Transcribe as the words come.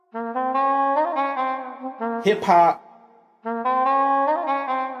hip hop,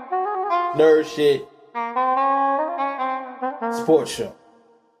 nerd shit, sports show,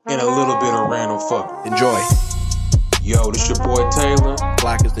 and a little bit of random fuck. Enjoy. Yo, this your boy Taylor.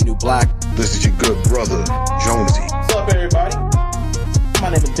 Black is the new black. This is your good brother, Jonesy. What's up, everybody? My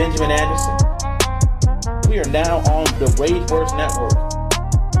name is Benjamin Anderson. We are now on the Rageverse Network.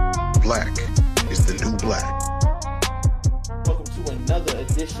 Black is the new black. Welcome to another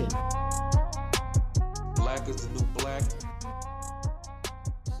edition. Black is the new black.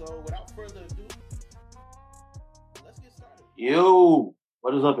 So, without further ado, let's get started. Yo,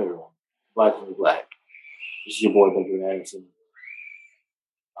 what is up, everyone? Black is the new black. This is your boy Benjamin Anderson.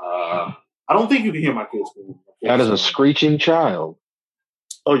 I don't think you can hear my kids scream. That is a screeching child.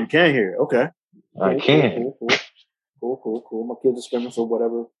 Oh, you can hear it. Okay. I can. Cool. My kids are screaming for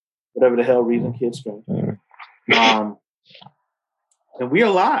whatever the hell reason kids scream. And we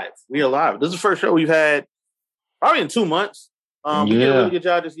are live. This is the first show we've had probably in 2 months. We did a really good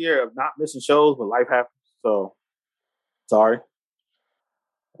job this year of not missing shows, but life happens. So sorry.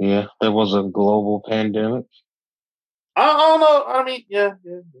 Yeah, there was a global pandemic. I don't know. I mean, yeah.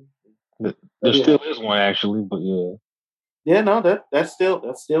 There still is one actually, but yeah. Yeah, no, that's still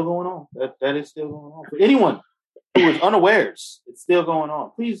going on. That is still going on. For anyone who is unawares, it's still going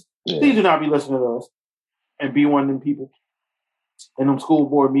on. Please do not be listening to us and be one of them people in them school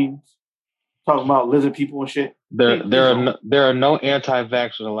board meetings talking about lizard people and shit. There are no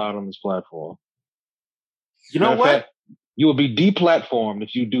anti-vaxxers allowed on this platform. You know what? Fact, you will be deplatformed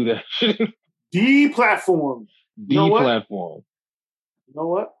if you do that. Deplatformed. Deplatformed. You know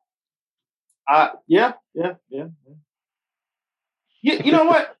what? Yeah. You know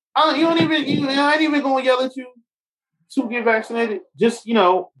what? I ain't even gonna yell at you to get vaccinated. Just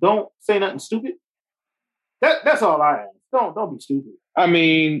don't say nothing stupid. That's all I ask. Don't be stupid. I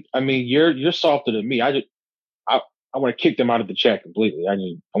mean, you're softer than me. I want to kick them out of the chat completely. I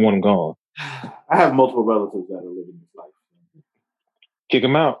want them gone. I have multiple relatives that are living this life. Kick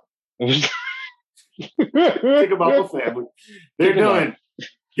them out. Think about the family. They're done.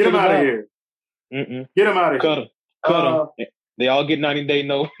 Get them out of here. Mm-mm. Get them out of here. Cut them. They all get 90-day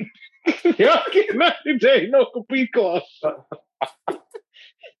no. They all get 90-day no compete clause.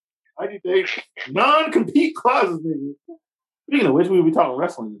 90-day non-compete clauses, nigga. Speaking of which, we will be talking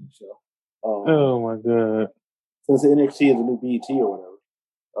wrestling in the show. Oh my god! Since the NXT is a new BET or whatever,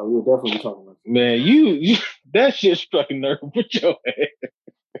 we will definitely be talking wrestling. Man, you that shit struck a nerve with your head.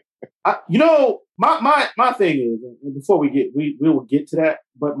 My thing is, and before we will get to that,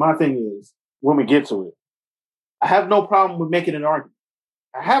 but my thing is, when we get to it, I have no problem with making an argument.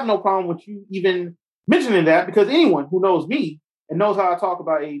 I have no problem with you even mentioning that, because anyone who knows me and knows how I talk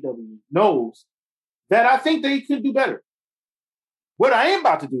about AEW knows that I think they could do better. What I am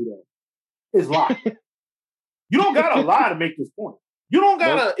about to do, though, is lie. You don't got to lie to make this point. You don't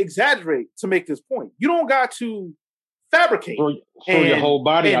got to exaggerate to make this point. You don't got to fabricate. Throw your whole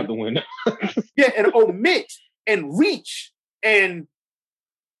body out the window. And omit and reach and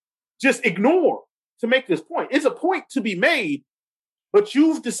just ignore to make this point. It's a point to be made, but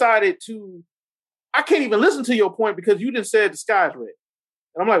you've decided to. I can't even listen to your point because you just said the sky's red.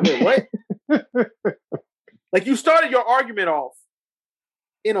 And I'm like, wait, what? Like, you started your argument off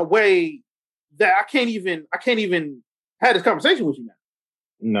in a way that I can't even have this conversation with you now.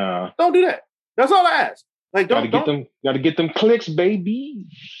 Nah. Don't do that. That's all I ask. Like, gotta get them clicks, baby.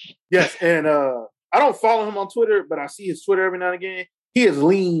 Yes, and I don't follow him on Twitter, but I see his Twitter every now and again. He has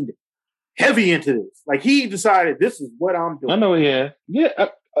leaned heavy into this. Like, he decided this is what I'm doing. I know, yeah.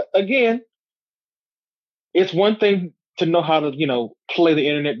 Again, it's one thing to know how to, play the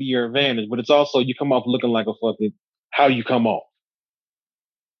internet to your advantage, but it's also you come off looking like a fucking how you come off.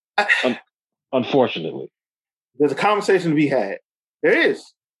 Unfortunately, there's a conversation to be had. There is,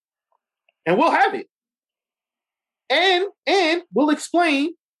 and we'll have it, and we'll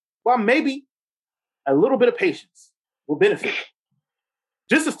explain why maybe a little bit of patience will benefit.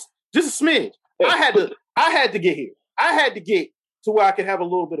 Just a smidge. I had to get here. I had to get to where I could have a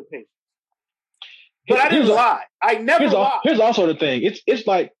little bit of patience. But I didn't lie. I never lied. Here's also the thing. It's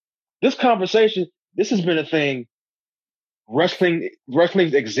like this conversation. This has been a thing.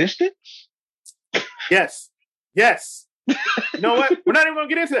 Wrestling's existence. Yes. You know what? We're not even going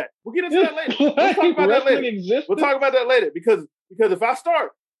to get into that. We'll get into that later. We'll talk about that later. We'll talk about that later because if I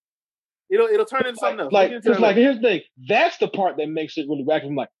start, it'll turn into something else. Here's the thing. That's the part that makes it really wacky.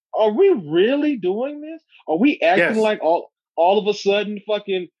 I'm like, are we really doing this? Are we acting like all of a sudden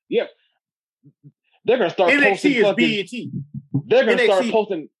fucking they're gonna start posting fucking BET. They're gonna start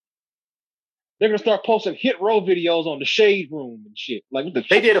posting. They're gonna start posting hit row videos on the Shade Room and shit. Like what the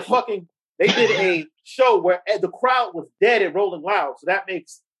they did a fucking They did a show where the crowd was dead at Rolling Loud, so that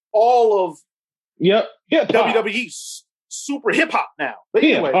makes all of WWE super hip hop now. But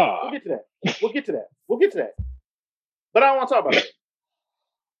anyway, we'll get to that. But I don't want to talk about it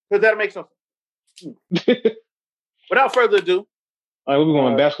because that makes no sense. Without further ado, all right, we're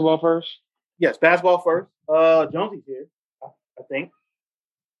going basketball first. Yes, basketball first. Jonesy's here, I think.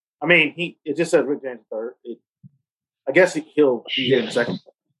 I mean, it just says Rick James III. I guess he'll be here in a second.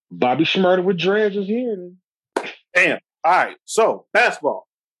 Bobby Shmurda with dreads is here. Damn. All right. So basketball.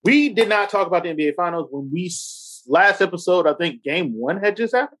 We did not talk about the NBA Finals when we last episode. I think Game 1 had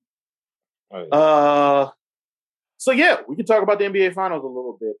just happened. Oh, yeah. So yeah, we can talk about the NBA Finals a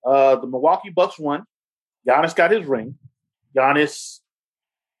little bit. The Milwaukee Bucks won. Giannis got his ring. Giannis.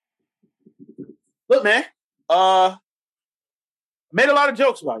 Look, man. Made a lot of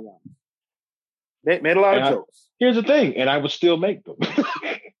jokes about Giannis. Made a lot of jokes. Here's the thing, and I would still make them.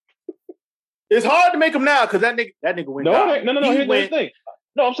 It's hard to make them now because that nigga went down. No. Here's the thing.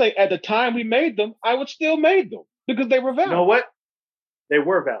 No, I'm saying at the time we made them, I would still make them because they were valid. You know what? They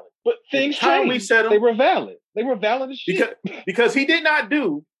were valid. But things changed. We said they were valid. They were valid as shit. Because he did not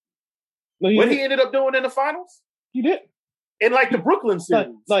do what he ended up doing in the finals. He didn't. In like the Brooklyn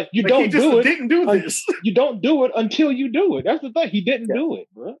series. You don't do it. Didn't do this. You don't do it until you do it. That's the thing. He didn't do it,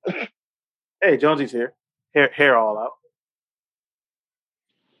 bro. Hey, Jonesy's here. Hair all out.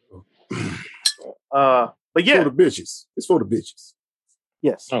 But yeah. For the bitches. It's for the bitches.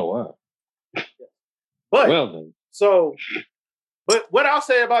 Yes. Oh, wow. But, well, then. So, but what I'll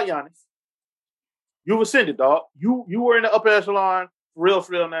say about Giannis, you've ascended, dog. You were in the upper echelon, for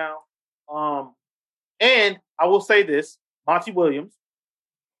real now. And I will say this, Monty Williams,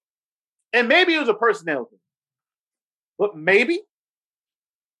 and maybe it was a personnel thing, but maybe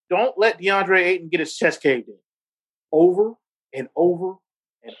don't let DeAndre Ayton get his chest caved in over and over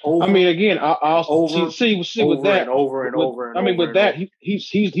and over. I mean, again, I'll see with that. And over and over. I mean, with that,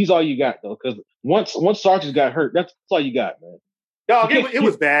 he's all you got though, because once Sargent got hurt, that's all you got, man. Dog, it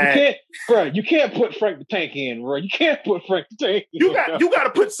was bad. You can't put Frank the Tank in, bro. You can't put Frank the Tank in. You got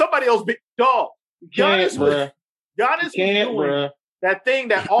to put somebody else big dog. Giannis was doing that thing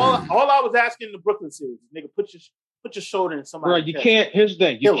that all I was asking in the Brooklyn series, nigga, put your shoulder in somebody. Bro, you can't. Here's the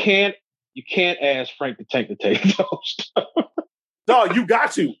thing: you can't ask Frank the Tank to take those. Dog, you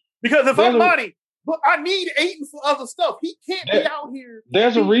got to, because if I'm Monty, but I need Ayton for other stuff. He can't be out here.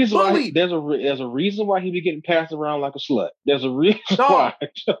 There's a reason why. There's a reason why he be getting passed around like a slut. There's a reason why.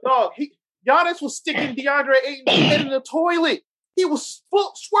 Dog, Giannis was sticking DeAndre Ayton's head in the toilet. He was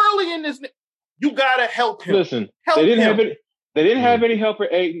swirling in this. You gotta help him. Listen, they didn't have any help for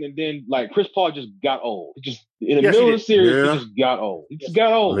Ayton, and then like Chris Paul just got old. He just in the middle of the series, he just got old. He just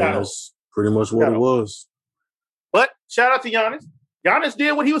got old. That's pretty much what it was. But shout out to Giannis. Giannis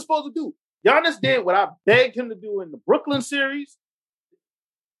did what he was supposed to do. Giannis did what I begged him to do in the Brooklyn series,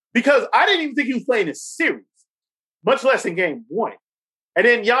 because I didn't even think he was playing this series, much less in game 1. And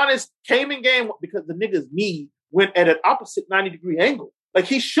then Giannis came in game 1 because the nigga's knee went at an opposite 90-degree angle. Like,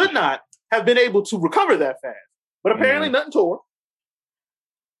 he should not have been able to recover that fast. But apparently nothing tore.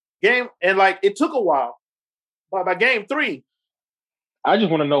 It took a while. But by game 3, I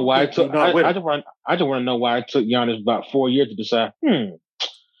just want to know why it took. I just want to know why it took Giannis about 4 years to decide.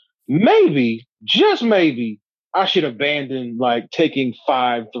 Maybe, just maybe, I should abandon taking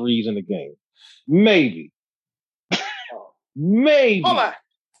 5 threes in the game. Maybe. Maybe. Hold on.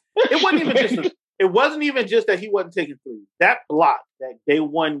 It wasn't even just that he wasn't taking threes. That block that they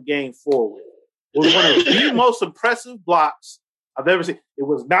won game 4 with was one of the most impressive blocks I've ever seen. It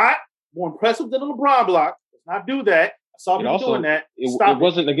was not more impressive than a LeBron block. Let's not do that. I saw people doing that.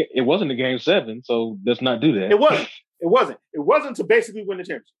 It wasn't a game 7, so let's not do that. It wasn't. It wasn't to basically win the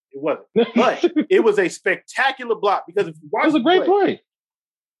championship. It wasn't. But it was a spectacular block, because if you watch, it was a great play.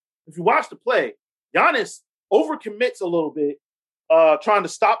 If you watch the play, Giannis overcommits a little bit, trying to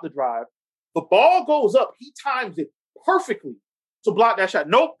stop the drive. The ball goes up. He times it perfectly to block that shot.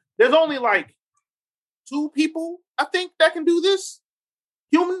 Nope. There's only 2 people, I think, that can do this.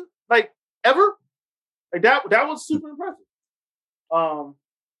 Human, ever. That was super impressive.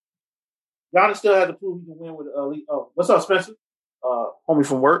 Giannis still has to prove he can win with elite. Oh, what's up, Spencer? Homie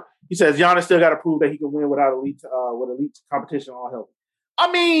from work. He says Giannis still got to prove that he can win without elite competition all healthy.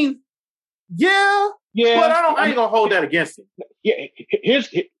 I mean, yeah, but I ain't gonna hold that against him. Yeah,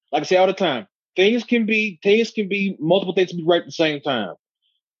 like I say all the time, things can be multiple things can be right at the same time.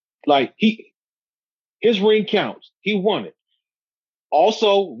 His ring counts. He won it.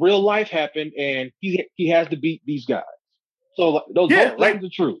 Also, real life happened, and he has to beat these guys. So those both things are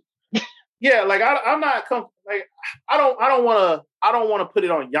true. Yeah, I'm not comfortable. I don't want to I don't want to put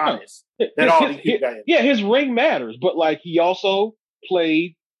it on Giannis that all these people got in. Yeah, his ring matters, but like he also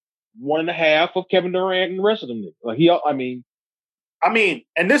played 1.5 of Kevin Durant and the rest of them. Like I mean,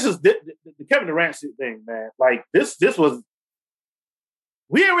 and this is the Kevin Durant thing, man. Like this was,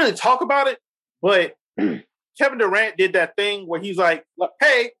 we didn't really talk about it, but Kevin Durant did that thing where he's like,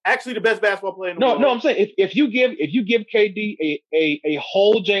 "Hey, actually, the best basketball player in the world." No, I'm saying if you give KD a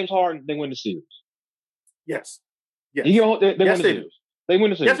whole James Harden, they win the series. Yes. They win the series. They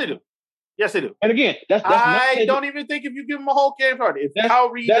win the series. Yes, they do. Yes, they do. And again, that's I don't even think if you give him a whole James Harden, if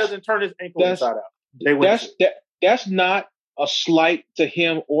Kyrie doesn't turn his ankle inside out, they win. That's not a slight to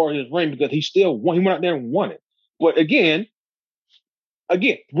him or his ring because he still won. He went out there and won it. But again,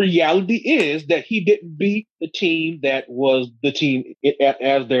 reality is that he didn't beat the team that was the team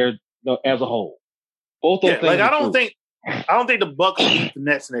as a whole. Both those things. Like I don't think the Bucks beat the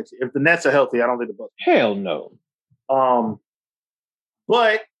Nets next year. If the Nets are healthy, I don't think the Bucks. Hell no.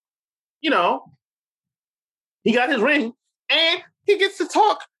 But you know, he got his ring, and he gets to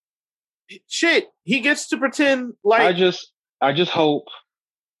talk shit. He gets to pretend like. I just hope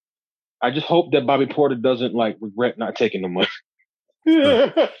that Bobby Porter doesn't like regret not taking the money.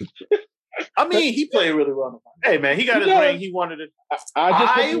 I mean, he played really well. Hey, man, he got his ring. He wanted it.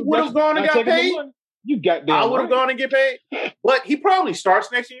 I would have gone and got paid. You got I would have gone and get paid. But he probably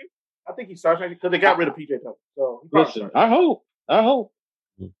starts next year. I think he starts next year because they got rid of PJ Tucker. So listen, I hope.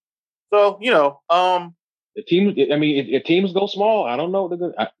 So you know, the team. I mean, if teams go small, I don't know. They're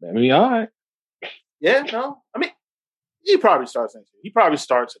good. I mean, all right. Yeah, no. I mean, he probably starts next year. He probably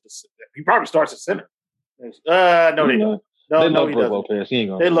starts at center. No, they don't. No, they love Brook Lopez.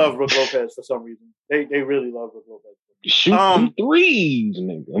 They love Brook Lopez for some reason. They really love Brook Lopez. Shoot them threes,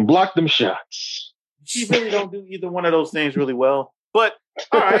 nigga, and block them shots. He really don't do either one of those things really well. But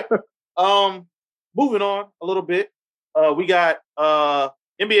all right. Moving on a little bit. We got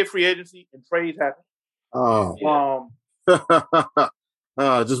NBA free agency and trades happen.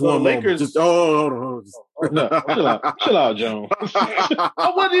 Just one Lakers. Just, hold on. No, chill out, Jones.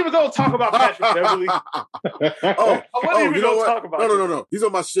 I wasn't even going to talk about Patrick Beverly. I wasn't even going to talk about it. No. He's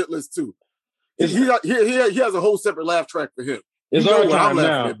on my shit list too. He has a whole separate laugh track for him. It's our time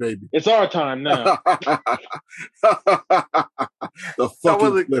now, at, baby. It's our time now. The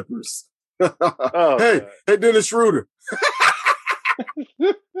fucking Clippers. Hey, Dennis Schroeder.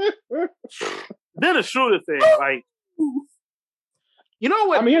 Dennis Schroeder thing, like. You know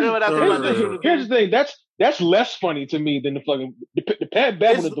what? I mean, here's the thing. That's less funny to me than the fucking the Pat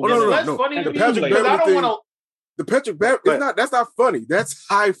Beverly. It's less funny to me because I don't want to. The Patrick Beverly. That's not funny. That's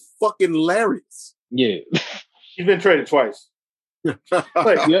high fucking hilarious. Yeah, he's been traded twice. In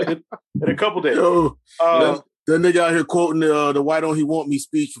a couple days. Yo, that nigga out here quoting the "Why Don't He Want Me"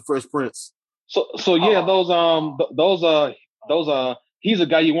 speech from Fresh Prince. So yeah, those he's a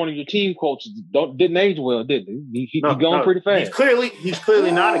guy you wanted your team quotes didn't age well, did he? He's going pretty fast. He's clearly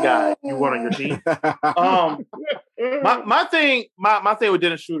not a guy you want on your team. My thing with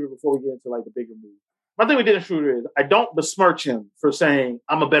Dennis Schroeder before we get into like the bigger move. My thing with Dennis Schroeder is I don't besmirch him for saying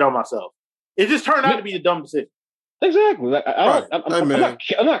I'm a bet on myself. It just turned out to be a dumb decision. Exactly. Like, I'm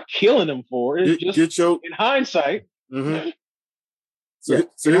not killing him for it. It's just in hindsight. Mm-hmm.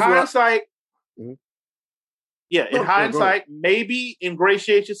 In hindsight. Mm-hmm. Yeah, in hindsight, maybe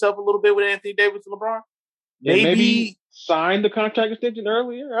ingratiate yourself a little bit with Anthony Davis and LeBron. Maybe sign the contract extension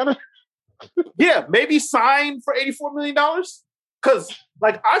earlier. I don't. Yeah, maybe sign for $84 million. Because,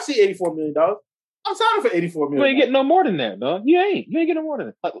 like, I see $84 million. I'm signing for $84 million. You ain't getting no more than that, dog. You ain't getting no more than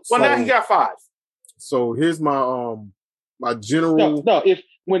that. Well, now he got 5. So here's my my general. No. Go ahead.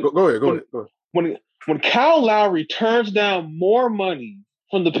 When Kyle Lowry turns down more money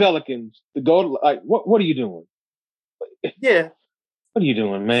from the Pelicans to go to, like, what are you doing? Yeah. What are you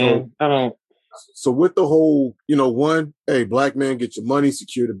doing, man? I don't. So with the whole, hey, black man, get your money,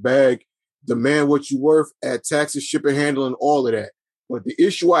 secure the bag, demand what you worth, add taxes, shipping, handling, all of that. But the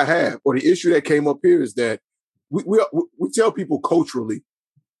issue I have, or the issue that came up here, is that we tell people culturally,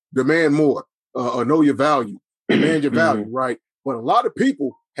 demand more, or know your value, demand your value, right? But a lot of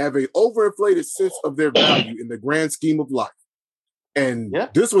people have a overinflated sense of their value in the grand scheme of life. And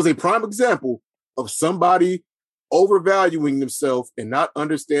this was a prime example of somebody overvaluing themselves and not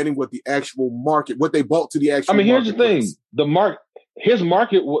understanding what the actual market, what they bought to the actual market. I mean, here's the thing. His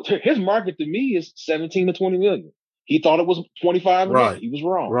market to me is 17 to 20 million. He thought it was 25 million. Right. He was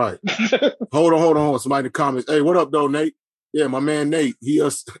wrong. Right. Hold on. Somebody in the comments. Hey, what up, though, Nate? Yeah, my man, Nate. He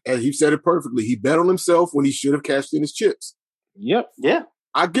said it perfectly. He bet on himself when he should have cashed in his chips. Yep. Yeah.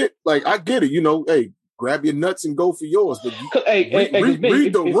 I get it. Hey, grab your nuts and go for yours. But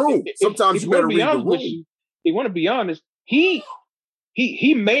read the room. Sometimes you better read the room. He want to be honest. He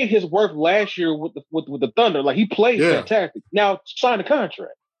he made his worth last year with the Thunder. Like he played fantastic. Now sign a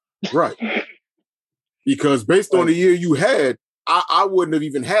contract. Right. Because based on the year you had, I wouldn't have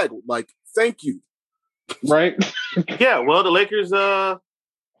even haggled. Like, thank you. Right. Yeah. Well, the Lakers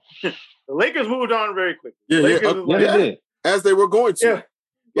moved on very quickly. They did. As they were going to. Yeah.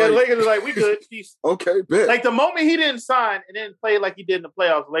 Yeah, the Lakers are like, we good. Okay, bet. Like the moment he didn't sign and then play like he did in the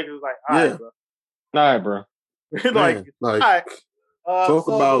playoffs, the Lakers was like, all right, bro. All right, bro. All right. Talk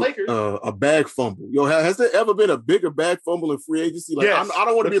so about Lakers, a bag fumble. Yo, has there ever been a bigger bag fumble in free agency? Like, yes. I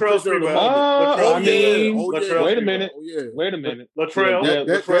don't want to be a prisoner of the moment. Wait a minute. Wait a minute. Latrell.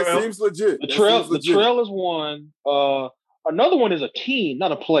 That seems legit. Latrell is one. Another one is a team,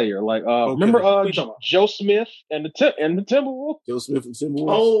 not a player. Like remember Joe Smith and the Timberwolves? Joe Smith and Timberwolves.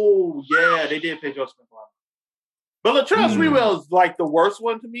 Oh yeah, they did pay Joe Smith a lot. But Latrell Sprewell is like the worst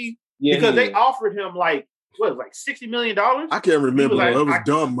one to me because they offered him like $60 million. I can't remember. It was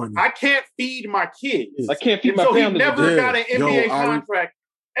dumb money. I can't feed my kids. I can't feed my family. So he never got an NBA contract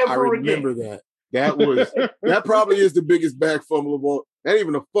ever again. I remember that. That probably is the biggest bag fumble of all. Not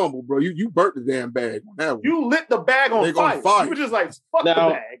even a fumble, bro. You burnt the damn bag on that one. You lit the bag on fire. You were just like, fuck the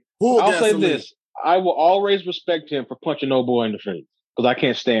bag. I'll say this. I will always respect him for punching old boy in the face because I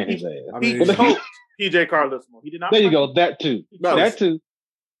can't stand his ass. He choked PJ Carlesimo. He did not. There you go. That too. That too.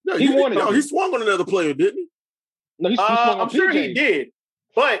 No, he swung on another player, didn't he? No, he swung on I'm PJ. sure he did,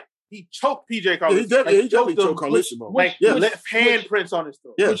 but he choked PJ Carlesimo. He definitely choked Carlesimo. Left handprints on his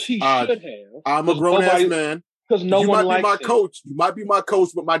throat. Yes, which he should have. I'm a grown ass man. Because no one likes my coach. You might be my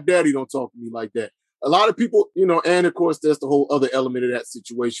coach, but my daddy don't talk to me like that. A lot of people, and of course, there's the whole other element of that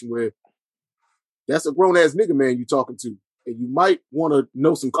situation where that's a grown ass nigga man you talking to, and you might want to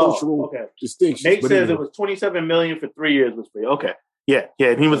know some cultural distinctions. Nate says it was $27 million for 3 years was free. Okay, yeah,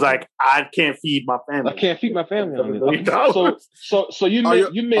 and he was like, I can't feed my family. I can't feed my family. So you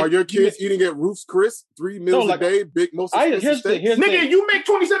are your kids eating at Ruth's Chris 3 meals a day? Big most. Nigga, you make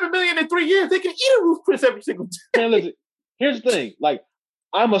 $27 million in 3 years. They can eat a Ruth's Chris every single day. Listen, here's the thing. Like,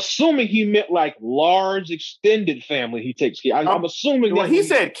 I'm assuming he meant like large extended family. He takes care. I'm assuming. Well, he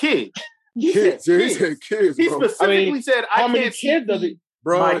said kids. He said kids. He specifically said, "How many kids does he?"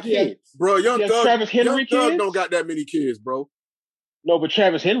 Bro, kids. Young Thug, Travis Henry Thug don't got that many kids, bro. No, but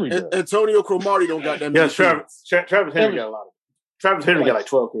Travis Henry does. Antonio Cromartie don't got that many kids. Travis Henry got a lot of Travis Henry got like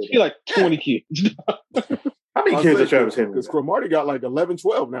 12 kids. He like 20 kids. How many kids does Travis Henry? Because Cromartie got like 11,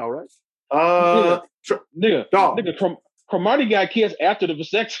 12 now, right? Nigga, Cromartie got kids after the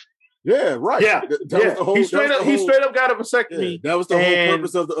vasectomy. Yeah, right. Yeah, he straight up got a vasectomy. That was the whole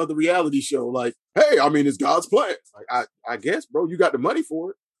purpose of the reality show. Like, hey, I mean, it's God's plan. Like, I guess, bro, you got the money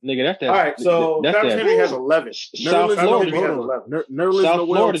for it. Nigga, that's that. All right, so Travis Henry has 11. South Florida. Nerlens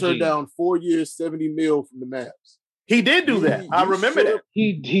Noel turned down 4 years, $70 million from the Mavs. He did do that. I remember that.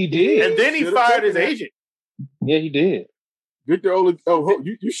 He did. And then he fired his agent. Yeah, he did. Victor Oladipo. Oh,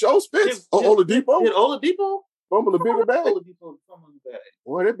 you show Spence. Oladipo? Did Oladipo fumble a bigger bag?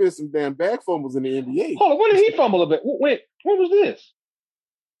 Boy, there been some damn bag fumbles in the NBA. Hold on, when did he fumble a bit? When was this?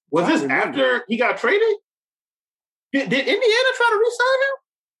 Was this after he got traded? Did Indiana try to re-sign him?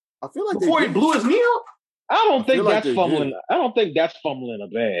 I feel like before he blew his knee up. I don't think that's fumbling. I don't think that's fumbling a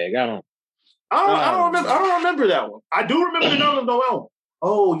bag. I don't remember that one. I do remember the Nerlens Noel.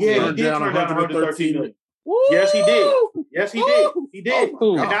 Oh yeah, he did turn down 113 million. Yes, he did. Yes, he did. He did.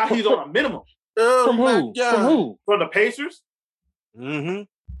 And now he's on a minimum. From who? From the Pacers. Mm-hmm.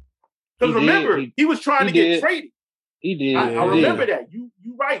 Because remember, he was trying to get traded. He did. I remember that. You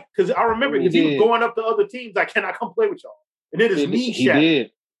right. Because I remember because he was going up to other teams. I cannot come play with y'all. And then his knee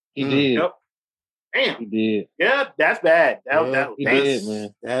shattered. He did. Yep. Damn. He did. Yeah, that's bad. He did,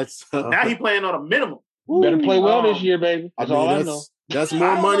 man. That's now he playing on a minimum. Better play well this year, baby. That's all I know. That's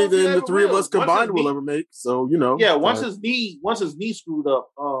more money than the three of us combined will ever make. So Yeah, once his knee screwed up,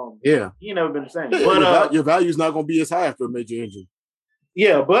 he ain't never been the same. But your value's not gonna be as high after a major injury.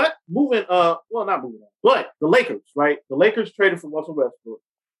 Yeah, but not moving on. But the Lakers, right? The Lakers traded for Russell Westbrook.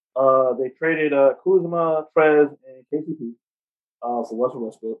 They traded Kuzma, Trez, and KCP for Russell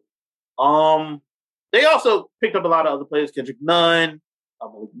Westbrook. They also picked up a lot of other players, Kendrick Nunn,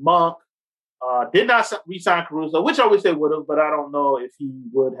 Monk. Did not re-sign Caruso, which I wish they would have, but I don't know if he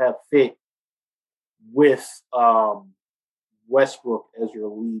would have fit with Westbrook as your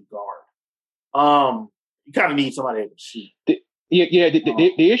lead guard. You kind of need somebody to shoot. The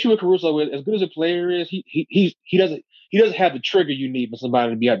issue with Caruso is, as good as a player is, he doesn't have the trigger you need for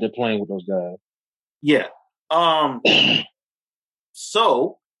somebody to be out there playing with those guys. Yeah.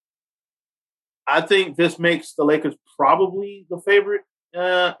 So I think this makes the Lakers probably the favorite.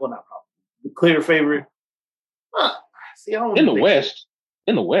 Well, not probably. The clear favorite. See, I don't in the think West.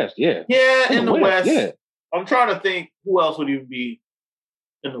 In the West, yeah. Yeah, in the West. Yeah. I'm trying to think who else would even be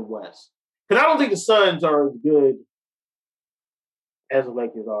in the West. Because I don't think the Suns are as good as the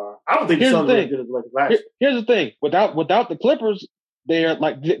Lakers are. I don't think the Suns are as good as the Lakers last year. Here's the thing. Without the Clippers, there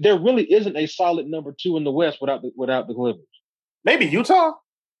really isn't a solid number 2 in the West without the Clippers. Maybe Utah?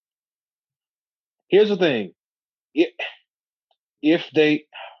 Here's the thing. If they,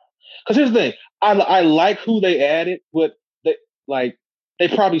 because here's the thing, I like who they added, but they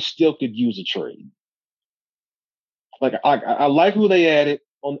probably still could use a trade. Like I like who they added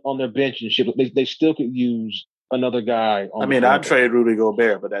on their bench and shit, but they still could use another guy. I'd trade Rudy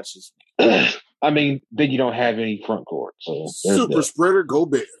Gobert, but that's just. I mean, then you don't have any front court. So super spreader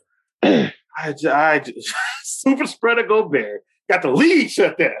Gobert. I super spreader Gobert got the league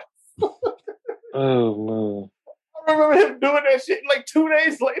shut down. Oh man. I remember him doing that shit like 2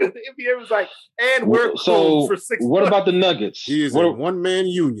 days later. The NBA was like, and we're closed for 6 months. What about the Nuggets? He is a one-man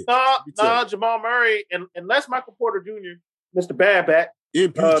union. Nah, Jamal Murray, and unless Michael Porter Jr., Mr. Badback,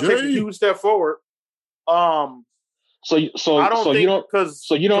 take a huge step forward. So you don't because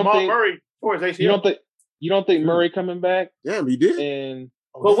Jamal think Murray towards ACL. You don't think Murray coming back? Damn, he did.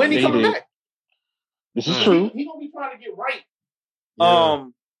 But when he coming back? This is true. He gonna be trying to get right. Yeah.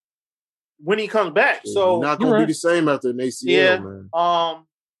 When he comes back, so he's not gonna be the same after an ACL, man.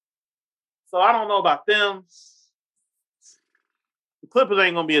 So I don't know about them. The Clippers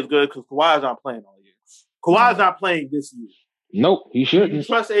ain't gonna be as good because Kawhi's not playing all year. Kawhi's not playing this year. Nope, he shouldn't. You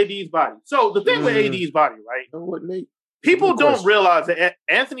trust AD's body. So the thing with AD's body, right? You know what, Nate? People don't realize that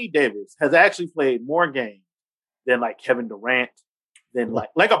Anthony Davis has actually played more games than like Kevin Durant, than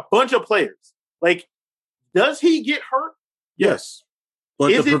like a bunch of players. Like, does he get hurt? Yes.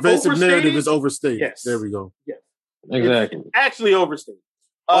 But the pervasive narrative is overstated. Yes. There we go. Yes. Exactly. It's actually overstated.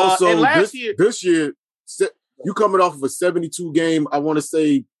 Also, and this year, you coming off of a 72 game, I want to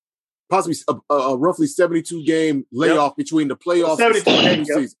say possibly a roughly 72 game layoff between the playoffs and the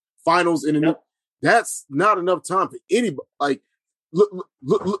season, finals and the new. That's not enough time for anybody. Like,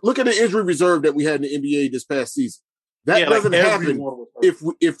 look at the injury reserve that we had in the NBA this past season. That doesn't happen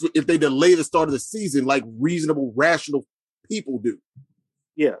if they delay the start of the season like reasonable, rational people do.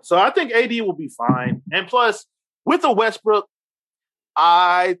 Yeah, so I think AD will be fine. And plus, with the Westbrook,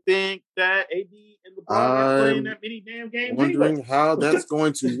 I think that AD and LeBron are playing that many damn games. Wondering how that's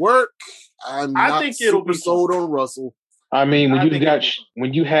going to work. I think it'll be sold on Russell. I mean,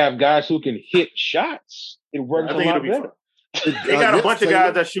 when you have guys who can hit shots, it works a lot better. They got a bunch of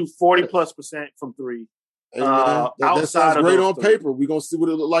guys that shoot 40+% from three. That sounds great on paper. We're gonna see what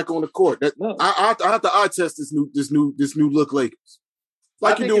it look like on the court. I have to eye test this new look Lakers.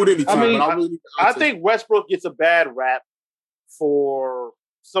 Like you do with any team. I think Westbrook gets a bad rap for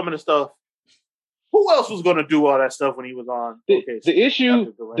some of the stuff. Who else was going to do all that stuff when he was on? The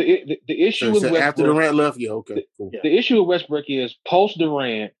issue with Westbrook, after Durant left, cool. The issue with Westbrook is post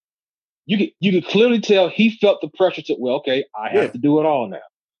Durant, you could clearly tell he felt the pressure to. Well, okay, I have to do it all now.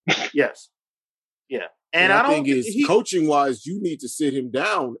 Yes, yeah. And I think coaching wise, you need to sit him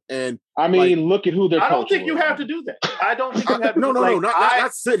down. And I mean, look at who they're coaching. I don't think you have to do that. I don't think you have to. No,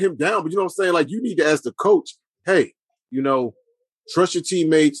 not sit him down, but you know what I'm saying. Like you need to ask the coach, hey, trust your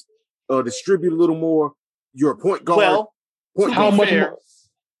teammates, distribute a little more. You're a point guard. Well, how much more?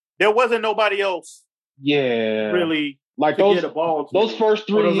 There wasn't nobody else. Yeah, really. Like those first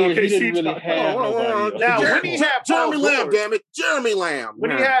 3 years, he didn't really have nobody. Now, when he had Jeremy Lamb, damn it, Jeremy Lamb. When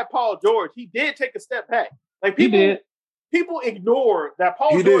he had Paul George, he did take a step back. Like people ignore that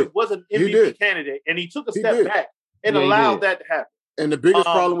Paul George was an MVP candidate, and he took a step back and allowed that to happen. And the biggest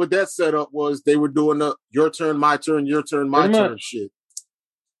problem with that setup was they were doing the your turn, my turn, your turn, my turn shit.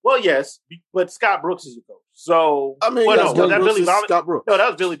 Well, yes, but Scott Brooks is your coach. So I mean, was that Billy Donovan? Scott Brooks. No, that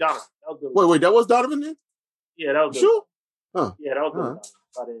was Billy Donovan. Wait, that was Donovan then? Yeah, that was sure. Huh. Yeah, that was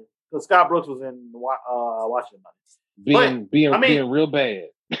Donovan. Because Scott Brooks was in Washington. Being real bad.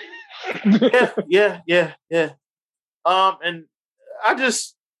 yeah. And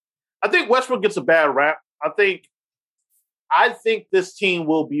I think Westbrook gets a bad rap. I think this team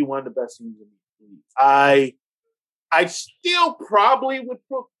will be one of the best teams in the league. I still probably would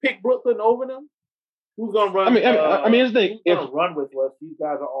pick Brooklyn over them. Who's gonna run? I mean, here's the thing. Who's gonna run with us? These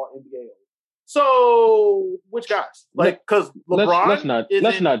guys are all NBA. So, which guys? Like, because LeBron. Let's not do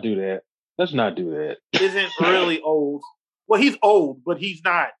that. Let's not do that. Isn't really old. Well, he's old, but he's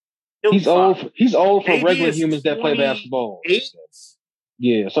not. He's old. He's old for regular humans that play basketball.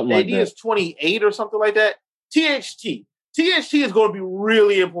 Yeah, something like that. AD is 28 or something like that. THT is going to be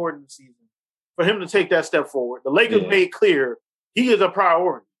really important this season for him to take that step forward. The Lakers made clear he is a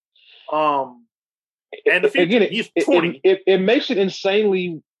priority. And the future, again, he's 20. It makes it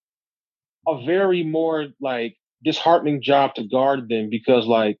insanely a very more like disheartening job to guard them because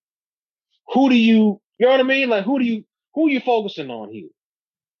like who do you know what I mean? Like who are you focusing on here?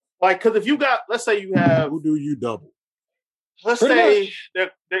 Like because if you got, let's say you have, who do you double? Let's say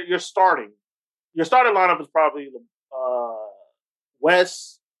that you're starting. Your starting lineup is probably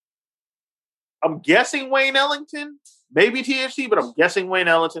Wes. I'm guessing Wayne Ellington, maybe THC, but I'm guessing Wayne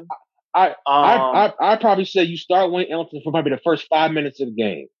Ellington. I probably say you start Wayne Ellington for probably the first 5 minutes of the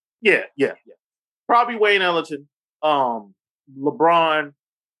game. Yeah. Probably Wayne Ellington, LeBron.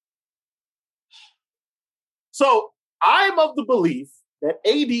 So I'm of the belief that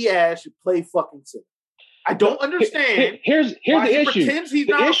AD Ash should play fucking center. I don't understand. Here's why the he issue. Pretends he's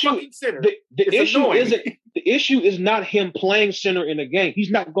not a fucking center. The issue is not him playing center in a game. He's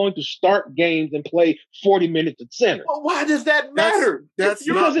not going to start games and play 40 minutes at center. Well, why does that matter? That's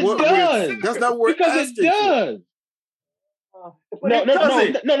because it does. That's not what because it does.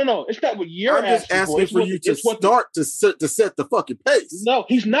 No. It's not what you're I'm just asking for you to start to set the fucking pace. No,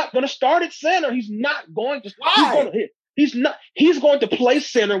 he's not going to start at center. He's not going to. Why? He's going to play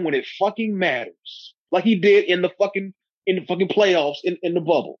center when it fucking matters, like he did in the fucking playoffs in the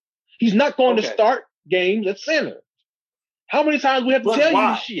bubble. He's not going to start games at center. How many times we have to tell you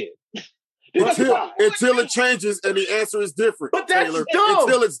this shit? Until it changes and the answer is different. But that's Taylor. dumb.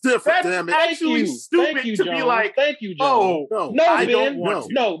 Until it's different, That's damn it. actually stupid to be like, thank you, John. No, I Ben. don't want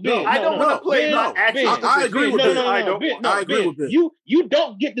to. No, Ben. I don't want to play my actual Ben. I agree with Ben. I agree with Ben. You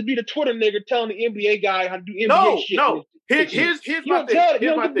don't get to be the Twitter nigga telling the NBA guy how to do NBA shit. No. Here's my thing. You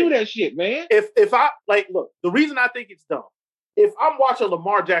don't do that shit, man. If I look, the reason I think it's dumb, if I'm watching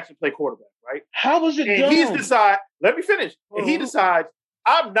Lamar Jackson play quarterback, right? How is it dumb? And he's decide, let me finish. And he decides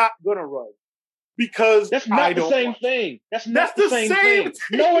I'm not gonna run because that's not the same thing. That's not the same thing.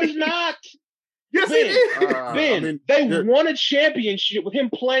 No, it is not. Yes, it is. They won a championship with him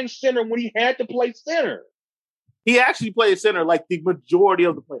playing center when he had to play center. He actually played center like the majority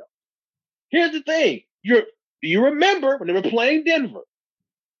of the playoffs. Here's the thing. Do you remember when they were playing Denver?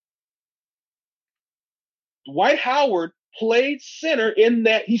 Dwight Howard played center in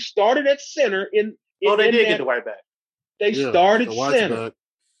that he started at center in they did get Dwight back. They started center.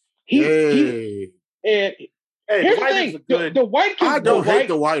 Here's the thing. The White I don't hate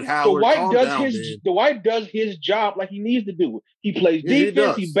the Dwight Howard. The White does his job like he needs to do. He plays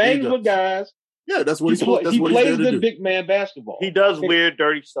defense. He bangs with guys. Yeah, that's what he's supposed to do. He plays good big man basketball. He does weird,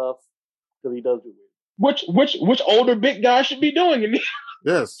 dirty stuff because he does do weird. Which older big guy should be doing it?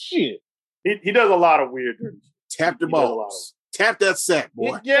 Yes. Shit. He does a lot of weird, dirty stuff. Tap the balls. Tap that sack,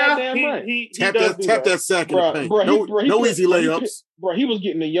 boy. He tap that sack in the paint. No easy layups. Bro, he was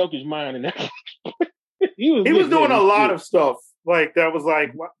getting the Jokic mind in that. he was doing a lot of stuff like that. Was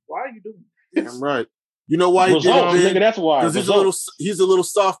like, why are you doing this? I'm right. You know why he did it? That's why. Because he's a little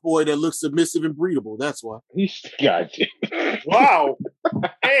soft boy that looks submissive and breathable. That's why. He's got you. Wow.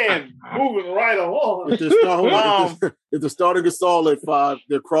 And moving right along. If they're starting Gasol at 5,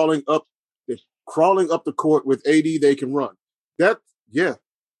 they're crawling up the court with AD. They can run. I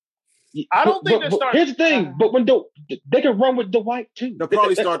don't think they're starting. Here's the thing, but when they can run with Dwight too. They'll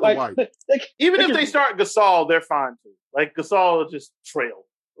probably start Dwight. Even if they start Gasol, they're fine too. Like Gasol will just trail.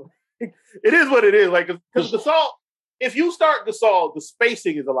 It is what it is. Like because Gasol, if you start Gasol, the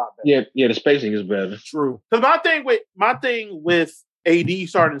spacing is a lot better. Yeah, the spacing is better. True. Because my thing with AD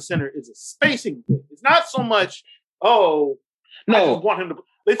starting center is a spacing thing. It's not so much. I just want him to.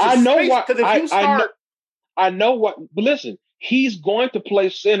 I know what. Because if you start, I know what. But listen, he's going to play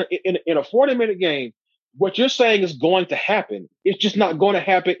center in a 40-minute game. What you're saying is going to happen. It's just not going to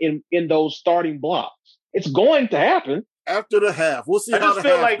happen in those starting blocks. It's going to happen after the half. We'll see how the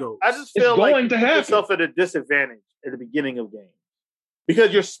half goes. I just feel like you put yourself at a disadvantage at the beginning of games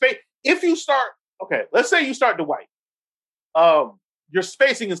because your space. If you start, let's say you start Dwight. Your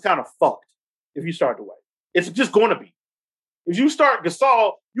spacing is kind of fucked if you start Dwight. It's just going to be. If you start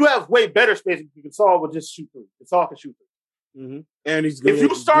Gasol, you have way better spacing because Gasol will just shoot through. Gasol can shoot through. Mm-hmm. And he's good. If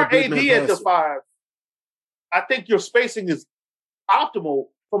you start AD at the 5, I think your spacing is optimal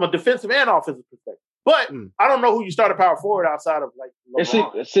from a defensive and offensive perspective. But I don't know who you start a power forward outside of like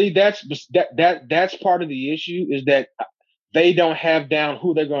LeBron. See, that's part of the issue is that they don't have down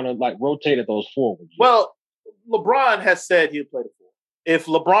who they're going to like rotate at those forwards. Well, LeBron has said he'll play the floor. If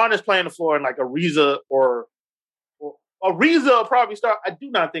LeBron is playing the floor and like Ariza or Ariza will probably start. I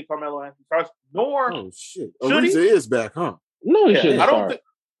do not think Carmelo Anthony starts. Nor Ariza is back, huh? No, he shouldn't. I don't think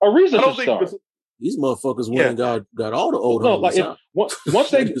Ariza should start. These motherfuckers went and got all the old homies.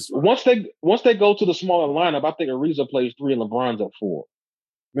 Once they go to the smaller lineup, I think Ariza plays 3 and LeBron's at 4.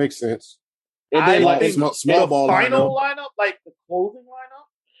 Makes sense. And then I think small ball final lineup, like the closing lineup,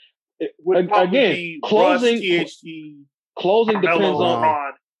 it would probably be closing. Russ, THT, Closing Carmelo, depends on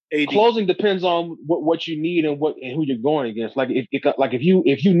LeBron, AD. Closing depends on what you need and who you're going against. Like if you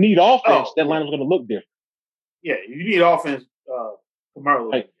need offense, that lineup's going to look different. Yeah, you need offense. Carmelo.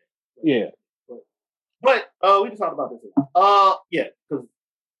 Like, yeah, but we can talk about this.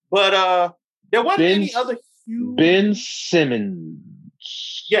 But there wasn't any other huge. Ben Simmons.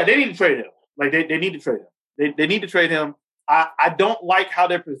 Yeah, they need to trade him. Like they need to trade him. They need to trade him. I don't like how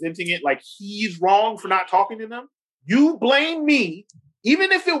they're presenting it. Like he's wrong for not talking to them. You blame me,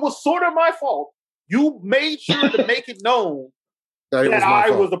 even if it was sort of my fault. You made sure to make it known that I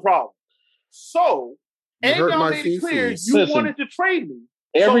was the problem. So, and y'all made it clear you wanted to trade me.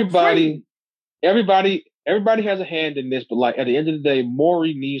 Everybody has a hand in this, but like at the end of the day,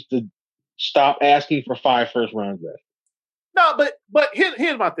 Morey needs to stop asking for 5 first-round drafts. No, but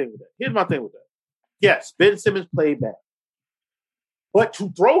here's my thing with that. Yes, Ben Simmons played bad. But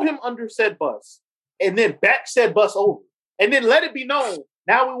to throw him under said bus and then back said bus over and then let it be known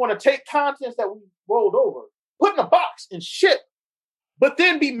now we want to take contents that we rolled over, put in a box and ship, but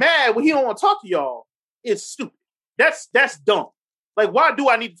then be mad when he don't want to talk to y'all is stupid. That's dumb. Like, why do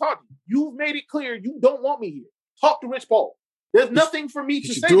I need to talk to you? You've made it clear you don't want me here. Talk to Rich Paul. There's nothing for me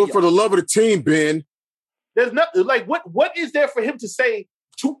to say. Do it for the love of the team, Ben. There's nothing like what is there for him to say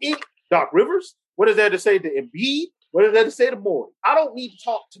to Doc Rivers? What is there to say to Embiid? What is there to say to Morey? I don't need to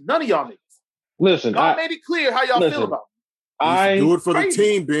talk to none of y'all niggas. Listen, y'all made it clear how y'all feel about me. Do it for the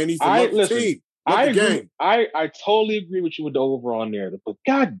team, Ben. He's the team. I agree. I totally agree with you with the overall narrative, but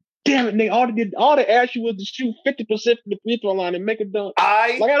God damn it, Nate! All they asked you was to shoot 50% from the free throw line and make a dunk.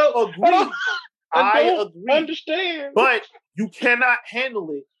 I don't agree. I agree. Understand, but you cannot handle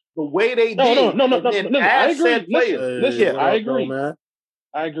it the way they did. No. I agree. Listen, I agree, man.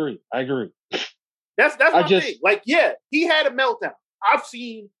 I agree. That's my thing. Like, yeah, he had a meltdown. I've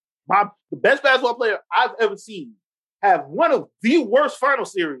seen the best basketball player I've ever seen have one of the worst final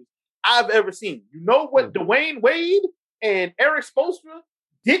series I've ever seen. You know what Dwayne Wade and Eric Spoelstra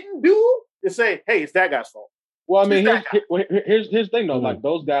didn't do? To say, hey, it's that guy's fault. Well, I mean, here's the thing though. Like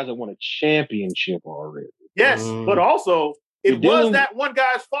those guys have won a championship already. Yes, but also it was that one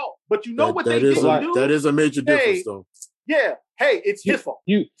guy's fault. But you know what they didn't do? That is a major difference, though. Yeah. Hey, it's his fault.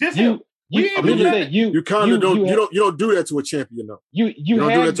 You kind of don't do that to a champion, though. You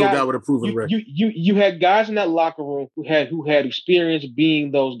don't do that to a guy with a proven record. You had guys in that locker room who had experience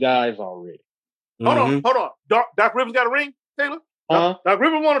being those guys already. Hold on. Doc Rivers got a ring, Taylor? Doc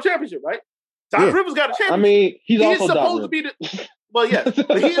Rivers won a championship, right? Doc Rivers got a championship. I mean, he's also supposed to be the well, yeah,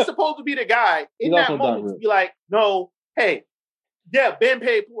 but he is supposed to be the guy in that moment to be like, no, hey, yeah, Ben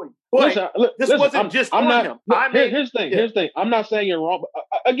paid for you. But this wasn't just for him. Here's the thing. I'm not saying you're wrong, but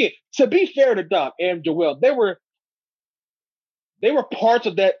again, to be fair to Doc and Joel, they were parts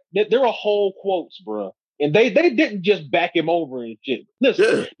of that. There were whole quotes, bro, and they didn't just back him over and shit.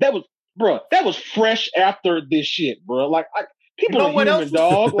 Listen, that was fresh after this shit, bro. Like people are human,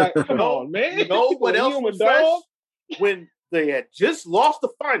 dog. Like, come on, man. You know what else was fresh? When they had just lost the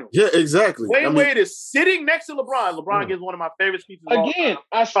final. Yeah, exactly. Wade is sitting next to LeBron. LeBron gives one of my favorite speeches. Again,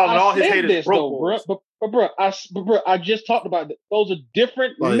 I said this though, bro. But I just talked about that. Those are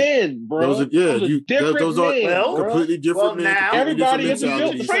different men, bro. Those are different men. Completely different men. Now everybody is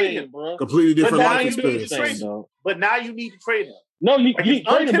built the same, bro. Completely different life experience. But now you need to trade him. No, you need to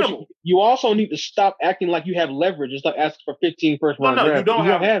trade him. But you also need to stop acting like you have leverage. It's like asking for 15 first round drafts. No, you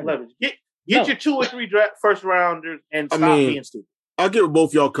don't have leverage. Get your 2 or 3 first rounders and stop being stupid. I get where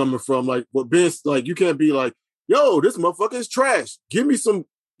both y'all coming from. Like, but Ben's like, you can't be like, yo, this motherfucker is trash. Give me some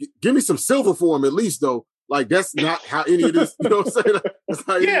silver for him at least, though. Like, that's not how any of this. You know what I'm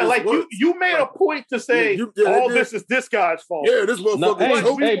saying? Yeah, like you made a point to say this is this guy's fault. Yeah, this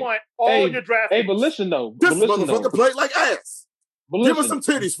motherfucker. We want all your draft. Hey, but listen though, this motherfucker played like ass. Give us some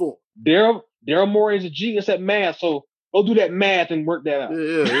titties for him. Daryl Morey is a genius at math, so go do that math and work that out.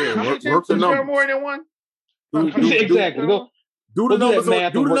 Yeah. Work the numbers. Daryl Morey than one. Exactly. Do the numbers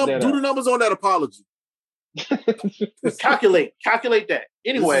on that apology. Calculate that.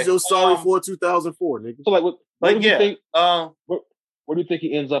 Anyway, this is your sorry for 2004, nigga. So what do you think? Where do you think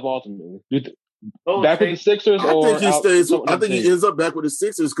he ends up ultimately? Back with the Sixers, I think he ends up back with the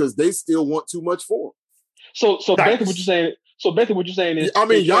Sixers because they still want too much for him. So basically, what you're saying is, I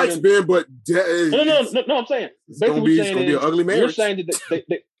mean, yikes, Ben, but no. I'm saying basically, what you're saying is, be an ugly marriage. You're saying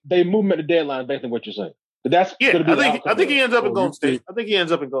that they move him at the deadline. Basically, what you're saying. But that's I think he ends up in Golden State. I think he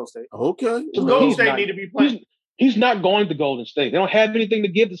ends up in Golden State. Okay, Golden State need to be playing. He's not going to Golden State. They don't have anything to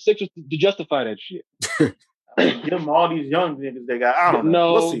give the Sixers to justify that shit. give them all these young niggas they got. I don't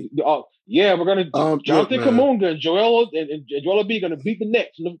know. We'll see. Yeah, we're gonna Jonathan Kuminga and Joel Embiid gonna beat the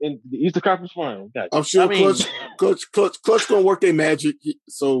Nets in the Eastern Conference Final. Gotcha. I'm sure Clutch gonna work their magic.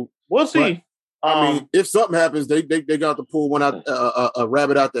 So we'll see. If something happens, they got to pull one out a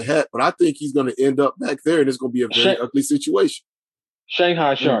rabbit out the hat. But I think he's gonna end up back there, and it's gonna be a very ugly situation.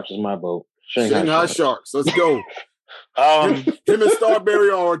 Shanghai Sharks is my vote. Shanghai Sharks. Let's go. Him and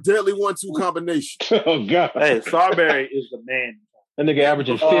Starberry are a deadly 1-2 combination. Oh God! Hey, Starberry is the man. That nigga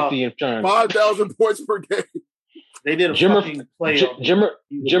averaging 50 in turn. 5,000 points per game. They did a fucking play. Jimmer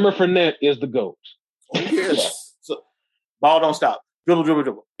Frenette is the GOAT. Oh, yes. So, ball don't stop.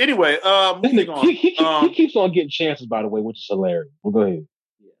 Dribble. Anyway, moving on. He keeps on getting chances, by the way, which is hilarious. Well, go ahead.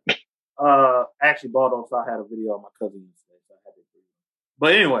 Yeah. Actually, ball don't stop. I had a video of my cousin yesterday, so I had to agree.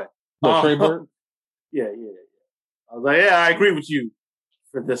 But anyway, Trey Burke? Yeah. I was like, yeah, I agree with you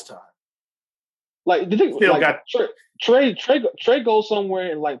for this time. Like the thing, still like, got Trey goes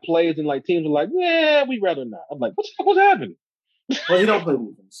somewhere and like plays and like teams are like, yeah, we'd rather not. I'm like, what's happening? Well, he don't play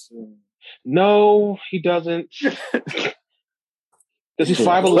defense. No, he doesn't. Because he's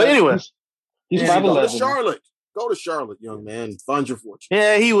 5'11". Anyway, he's 5'11". Go to Charlotte, young man. Find your fortune.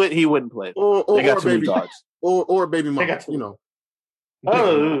 Yeah, he wouldn't play. Or they got baby guards. Or baby mama. You know.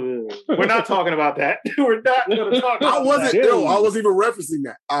 Oh, we're not talking about that. We're not going to talk about I wasn't that. I wasn't even referencing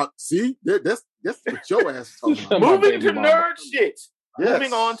that. See? That's what your ass is talking about. Moving to nerd shit. Yes.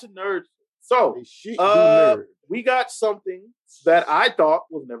 Moving on to nerd shit. So, nerd. we got something that I thought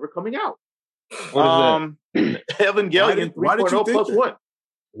was never coming out. What is that? Evangelion 3.0 plus that? 1.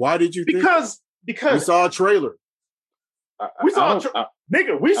 Why did you think Because we saw a trailer. We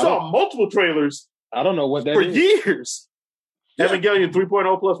saw multiple trailers. I don't know what that for is. years. Yeah. Evangelion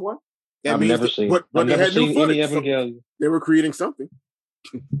 3.0 plus 1. I've never seen any Evangelion. They were creating something.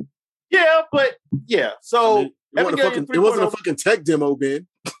 Yeah, but yeah. So it wasn't a fucking tech demo, Ben.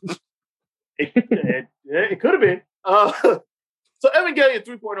 It could have been. So Evangelion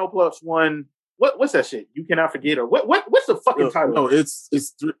 3.0 plus 1. What's that shit? You cannot forget, or what's the fucking title?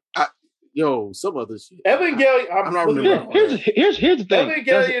 No, some other shit. Evangelion. I'm not remembering. Here's the thing.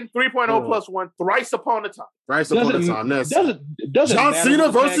 Evangelion 3.0 plus 1. Thrice upon a time. Doesn't John Cena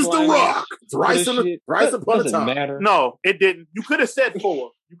versus The Rock. Thrice upon a time. Matter. No, it didn't. You could have said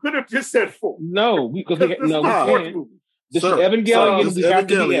 4. You could have just said 4. No, we can't. This is Evangelion. We have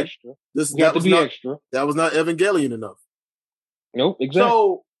to be extra. We have to be extra. That was not Evangelion enough. Nope, exactly.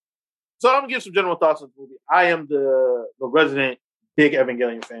 So I'm gonna give some general thoughts on the movie. I am the resident big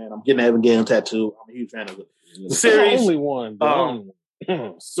Evangelion fan. I'm getting an Evangelion tattoo. I'm a huge fan of the series. The only one.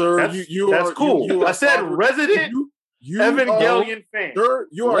 Sir, that's cool. I said resident Evangelion fan. Sir,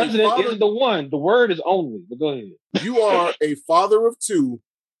 you are resident is the one. The word is only. But go ahead. You are a father of 2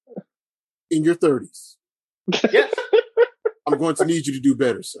 in your 30s. Yes. I'm going to need you to do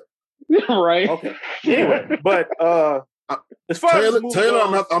better, sir. Right. Okay. Anyway, but as far Taylor, as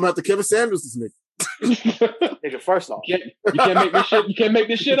I'm gonna have to Kevin Samuels this nigga. Nigga, first off, you can't make this shit. You can't make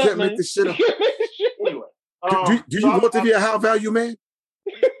this shit up. Make this shit up. Anyway, do you want to be a high value man?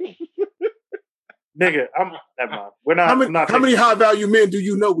 Nigga, never mind. We're not. How many high value men do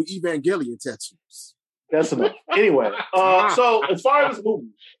you know with Evangelion tattoos? That's enough. Anyway, so as far as the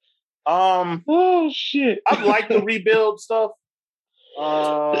movie, oh shit, I like the rebuild stuff.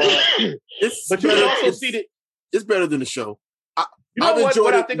 But you can also see that it's better than the show. You know I've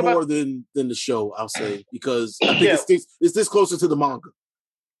enjoyed what it more than the show, I'll say, because I think it's this closer to the manga.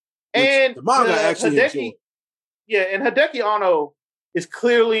 And the manga actually enjoyed. Yeah, and Hideki Anno is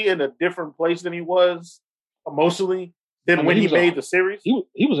clearly in a different place than he was emotionally than when he made the series. He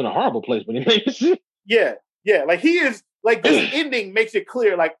was in a horrible place when he made the series. Yeah. Like he is, like this ending makes it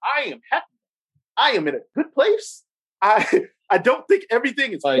clear, like I am happy. I am in a good place. I don't think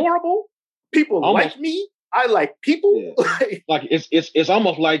everything is horrible. People like me. I like people. Yeah. Like it's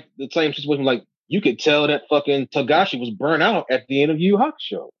almost like the same situation. Like you could tell that fucking Togashi was burnt out at the end of Yu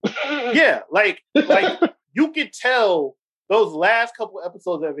Hakusho. Yeah, like you could tell those last couple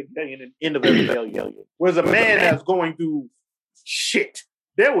episodes of Evangelion and end of Evangelion was a man that's going through shit.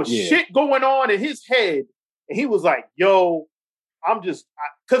 There was shit going on in his head, and he was like, "Yo, I'm just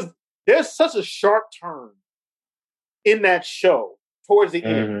because there's such a sharp turn in that show towards the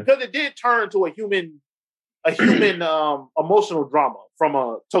end because it did turn to a human emotional drama from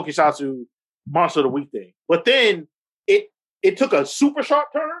a Tokusatsu Monster of the Week thing. But then it took a super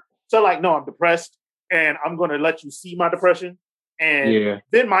sharp turn. So like, no, I'm depressed and I'm going to let you see my depression. And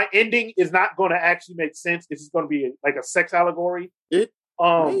then my ending is not going to actually make sense. This is going to be like a sex allegory.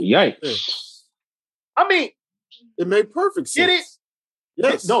 Yikes. I mean, it made perfect sense. Get it?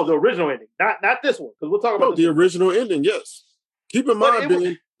 Yes. No, the original ending, not this one, because we'll talk about the original ending. Yes. Keep in mind,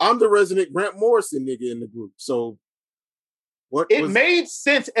 Ben, I'm the resident Grant Morrison nigga in the group. So it made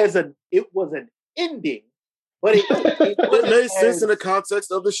sense it was an ending, but it made sense in the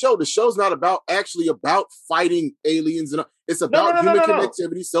context of the show. The show's not about fighting aliens, and it's about human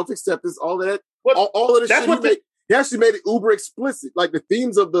connectivity, self-acceptance, all of that. All of the shit he actually made it uber explicit. Like the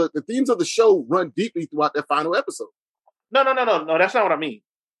themes of the show run deeply throughout that final episode. No, that's not what I mean.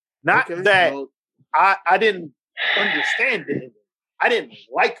 Not that I didn't understand the ending. I didn't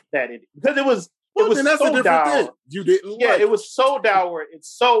like that ending because it was so dour. You didn't like it was so dour. It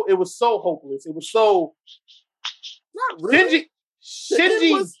was so hopeless. It was so not really.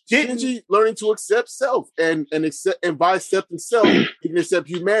 Shinji learning to accept self and by accepting self, he can accept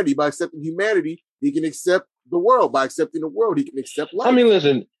humanity. By accepting humanity, he can accept the world. By accepting the world, he can accept life. I mean,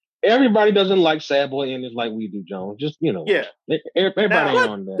 listen, everybody doesn't like sad boy endings like we do, Jones. Just everybody ain't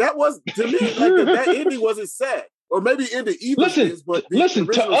on that. That was to me like that ending wasn't sad, or maybe ended evil. But listen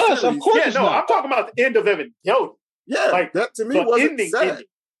to us, of course. Yeah, I'm talking about the end of Evangelion. Yeah, like that to me wasn't sad. Ending.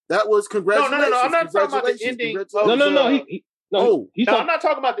 That was congratulations. No. I'm not talking about the ending. I'm not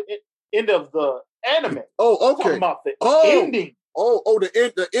talking about the end of the anime. Oh, okay. I'm talking about the ending.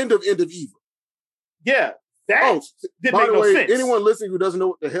 The end of Evil. Yeah, that didn't make no sense. Anyone listening who doesn't know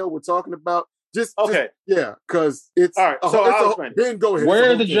what the hell we're talking about, because it's all right. So I'll explain. Ben, go ahead.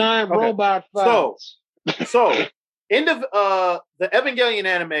 Where are the giant robot fights? So end of the Evangelion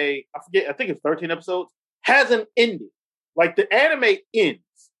anime, I think it's 13 episodes, has an ending. Like the anime ends.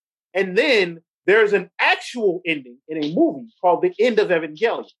 And then there's an actual ending in a movie called The End of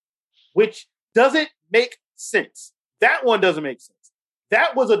Evangelion, which doesn't make sense. That one doesn't make sense.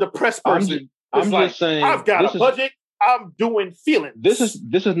 That was a depressed person. I'm just saying, I've got a budget. I'm doing feelings. This is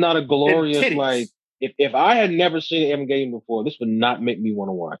not a glorious like. If I had never seen Evangelion before, this would not make me want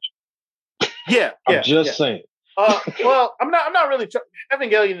to watch. I'm just saying. Well, I'm not really.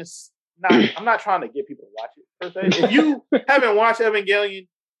 Evangelion is not. I'm not trying to get people to watch it per se. If you haven't watched Evangelion,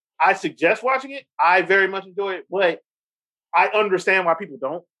 I suggest watching it. I very much enjoy it, but I understand why people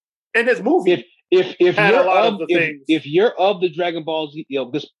don't. And this movie, if you're of the Dragon Ball Z,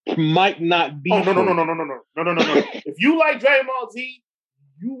 this might not be. Oh no! If you like Dragon Ball Z,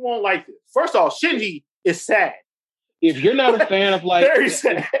 you won't like this. First off, Shinji is sad. If you're not a fan of like very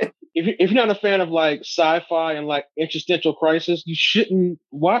sad. If you're not a fan of like sci-fi and like existential crisis, you shouldn't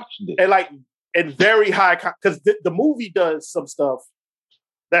watch this. And very high because the movie does some stuff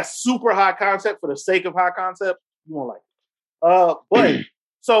that's super high concept for the sake of high concept. You won't like it. But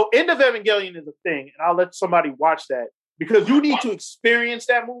so End of Evangelion is a thing, and I'll let somebody watch that because you need to experience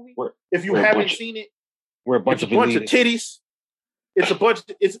that movie if you haven't seen it. We're a bunch of titties. It's a bunch.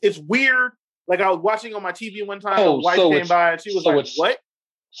 It's weird. Like I was watching on my TV one time. A wife came by and she was like, "What?"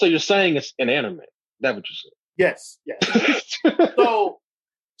 So you're saying it's an anime? That what you said? Yes.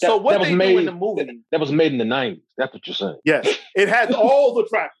 So what they do in the movie that was made in the 90s. That's what you're saying. Yes, it has all the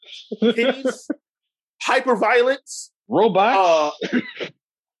trappers, titties, hyper-violence, robots.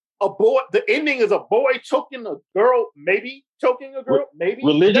 A boy. The ending is a boy choking a girl, maybe choking a girl, maybe.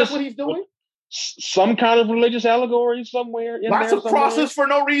 Religious. That's what he's doing. Some kind of religious allegory somewhere. Lots of crosses for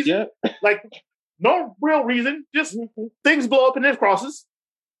no reason. Yeah. Like no real reason. Just things blow up and there's crosses.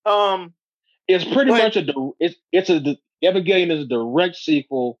 It's pretty much Evangelion is a direct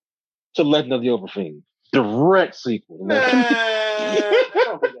sequel to Legend of the Overfiend. Direct sequel. Don't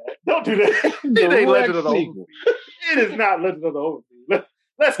do that. It ain't Legend of the Overfiend. It is not Legend of the Overfiend.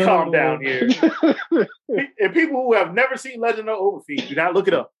 Let's calm down here. And people who have never seen Legend of the Overfiend, do not look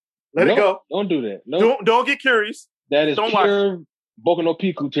it up. Let it go. Don't do that. No. Don't get curious. That is pure Boku no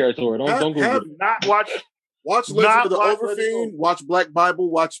Pico territory. Don't go. Not watch. Watch Legend of the Overfiend. Watch Black Bible.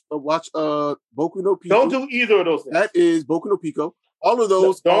 Watch Boku no Pico. Don't do either of those things. That is Boku no Pico. All of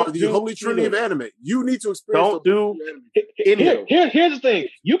those are the holy trinity of anime. You need to experience. Don't do any of them. Here's the thing: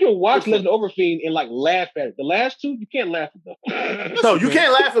 you can watch Legend of Overfiend and like laugh at it. The last two, you can't laugh at them. No, you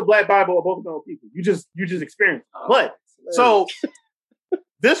can't laugh at Black Bible or Boku no Pico. You just experience it. But so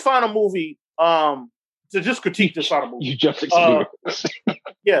this final movie, to just critique this final movie, you just experienced.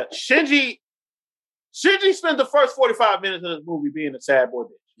 Yeah, Shinji spent the first 45 minutes of this movie being a sad boy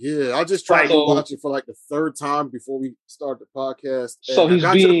bitch. Yeah, I just tried to watch it for like the third time before we started the podcast. So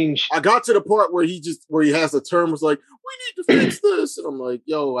I got to the part where he has a term was like, we need to fix this. And I'm like,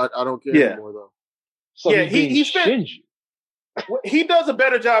 yo, I don't care anymore though. So he does a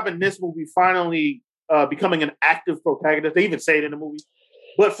better job in this movie finally becoming an active protagonist. They even say it in the movie.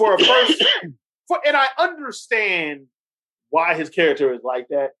 But for a first and I understand why his character is like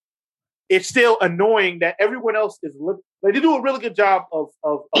that. It's still annoying that everyone else is Like they do a really good job of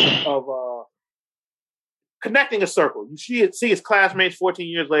connecting a circle. You see his classmates 14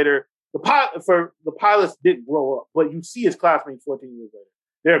 years later. The pilots didn't grow up, but you see his classmates 14 years later.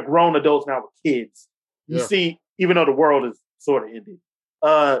 They're grown adults now with kids. You see, even though the world is sort of ended.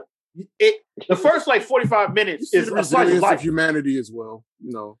 The first 45 minutes is a slice of life. Of humanity as well,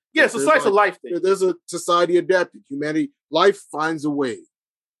 you know. Yeah, it's a slice of life thing. There's a society adapted. Humanity, life finds a way.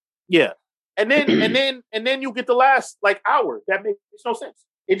 Yeah, and then you get the last hour that makes no sense.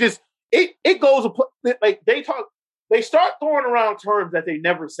 It goes they start throwing around terms that they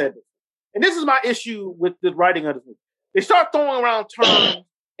never said before. And this is my issue with the writing of the movie. They start throwing around terms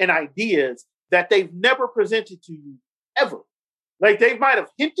and ideas that they've never presented to you ever. Like they might have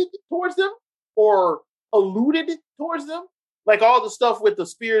hinted towards them or alluded towards them, like all the stuff with the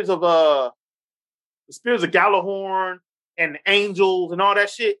spears of Gjallarhorn and angels and all that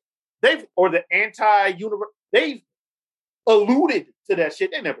shit. Or the anti-universe. They've alluded to that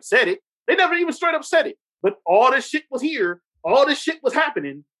shit. They never said it. They never even straight up said it. But all this shit was here. All this shit was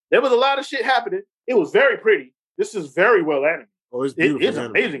happening. There was a lot of shit happening. It was very pretty. This is very well animated. Oh, it's beautiful. It's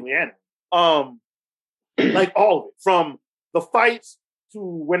amazingly animated. Like all of it, from the fights to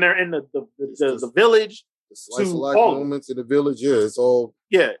when they're in the village, the slice of life moments in the village. Yeah, it's all.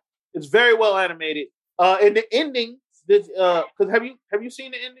 Yeah, it's very well animated. And the ending, because have you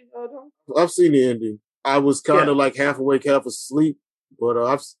seen the ending? I've seen the ending. I was kind of half awake, half asleep, but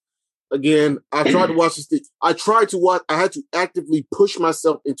I've tried to watch this thing. I had to actively push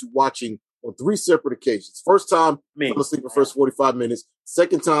myself into watching on 3 separate occasions. First time, fell asleep the first 45 minutes.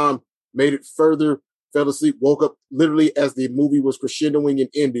 Second time, made it further, fell asleep, woke up literally as the movie was crescendoing and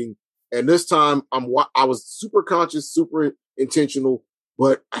ending. And this time, I was super conscious, super intentional,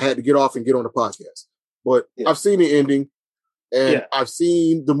 but I had to get off and get on the podcast. But I've seen the ending, and I've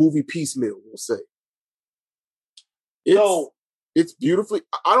seen the movie piecemeal, we'll say. It's beautifully.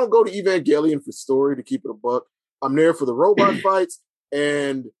 I don't go to Evangelion for story, to keep it a buck. I'm there for the robot fights,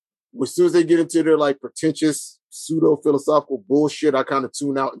 and as soon as they get into their pretentious pseudo philosophical bullshit, I kind of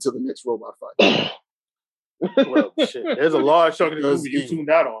tune out until the next robot fight. Well, shit. There's a large chunk of the movie you tuned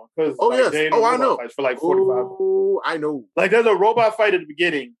out on. I know. For 45. I know. There's a robot fight at the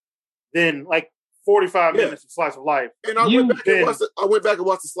beginning, then 45 minutes of slice of life. And I went back and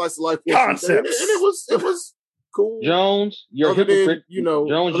watched the slice of life concepts, and it was cool. Jones, you're a hypocrite.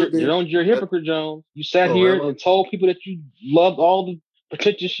 Jones, you're a hypocrite, Jones. You sat here and told people that you loved all the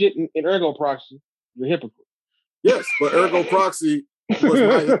pretentious shit in Ergo Proxy. You're a hypocrite. Yes, but Ergo Proxy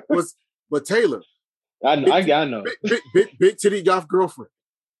was but Taylor. I know. Big titty goth girlfriend.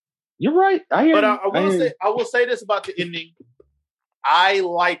 You're right. I hear. But I will say this about the ending. I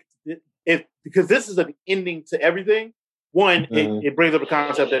liked it because this is an ending to everything. One, it brings up a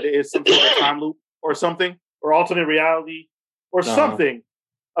concept that there is some sort of time loop or something, or alternate reality, or something.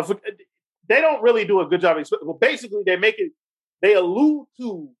 They don't really do a good job. Well, basically, they allude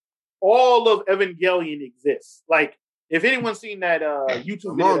to all of Evangelion exists. If anyone's seen that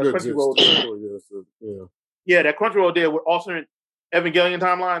YouTube video that Crunchyroll did, that Crunchyroll did with alternate Evangelion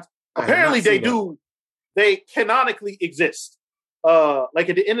timelines, apparently they canonically exist. At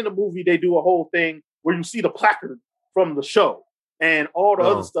the end of the movie, they do a whole thing where you see the placard from the show and all the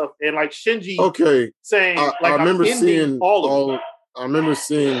other stuff, and Shinji saying, I remember seeing I remember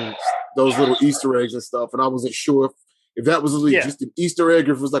seeing those little Easter eggs and stuff, and I wasn't sure if that was really just an Easter egg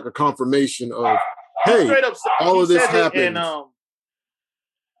or if it was a confirmation of, hey, all of this happened.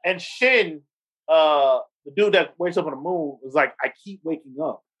 And Shin, the dude that wakes up on the moon, was like, I keep waking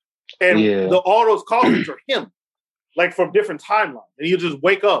up. And all those callings are him, from different timelines. And he'll just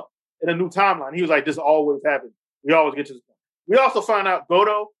wake up in a new timeline. He was like, this always happens. We always get to this point. We also find out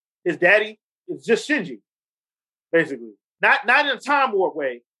Godo, his daddy, is just Shinji, basically. Not in a time warp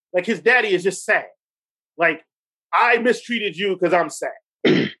way. His daddy is just sad. I mistreated you because I'm sad.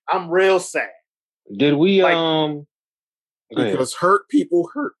 I'm real sad. Did we because hurt people,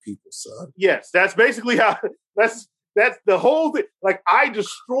 son. Yes, that's basically how that's the whole thing. I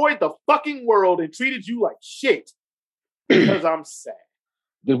destroyed the fucking world and treated you like shit because I'm sad.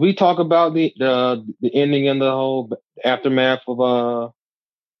 Did we talk about the ending and the whole aftermath of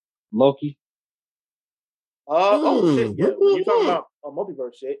Loki? Shit, yeah. You talking about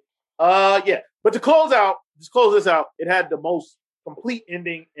multiverse shit? Yeah. But to close this out, it had the most complete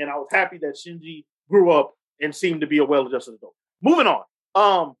ending, and I was happy that Shinji grew up and seemed to be a well-adjusted adult. Moving on.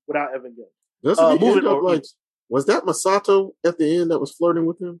 Without Evangelion. Was that Masato at the end that was flirting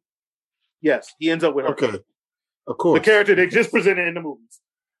with him? Yes, he ends up with her. Okay, of course. The character they just presented in the movies.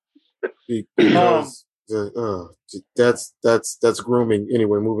 Because that's grooming.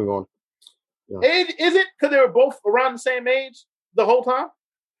 Anyway, moving on. Yeah. Is it because they were both around the same age the whole time?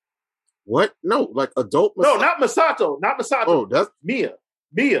 What? No, like adult. No, not Masato. Not Masato. Oh, that's Mia.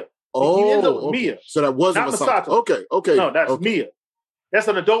 Oh, he ends up with okay. Mia. So that wasn't Not Masato. Masato. Okay. No, that's okay. Mia. That's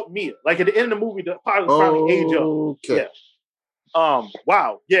an adult Mia. Like at the end of the movie, the pilot probably age up. Okay. Yeah.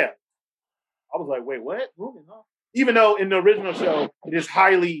 Wow. Yeah. I was like, wait, what? Ruben, huh? Even though in the original show, it is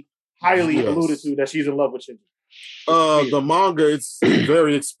highly alluded to that she's in love with Shinji. The manga, it's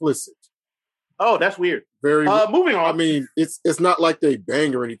very explicit. Oh, that's weird. Very. Moving on. I mean, it's not like they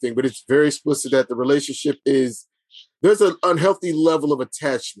bang or anything, but it's very explicit that the relationship is there's an unhealthy level of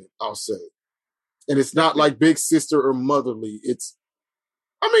attachment, I'll say, and it's not like big sister or motherly. It's,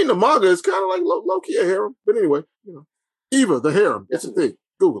 I mean, the manga is kind of like low-key a harem, but anyway, you know, Eva the harem. It's a thing.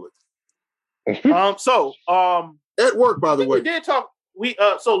 Google it. At work, by the way, we did talk.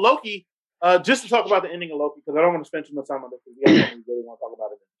 So Loki. Just to talk about the ending of Loki, because I don't want to spend too much time on this, because we really want to talk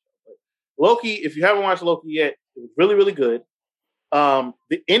about it. But Loki, if you haven't watched Loki yet, it was really, really good.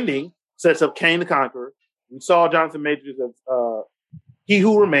 The ending sets up Kang the Conqueror. We saw Jonathan Majors as He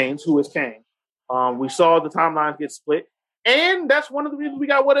Who Remains, who is Kang. We saw the timelines get split, and that's one of the reasons we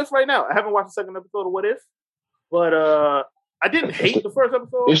got What If right now. I haven't watched the second episode of What If, but I didn't hate the first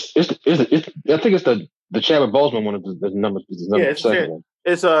episode. I think it's the Chadwick Boseman one of the numbers. Yeah, second one.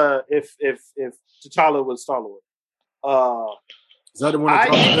 It's if T'Challa was Star-Lord. Is that the one that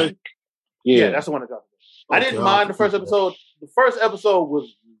dropped today? Yeah, that's the one that dropped today. I didn't mind the first episode. The first episode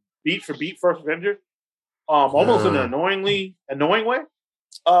was beat for beat First Avenger. Almost in an annoying way.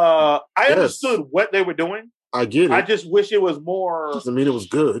 I understood what they were doing. I get it. I just wish it was more. Doesn't mean it was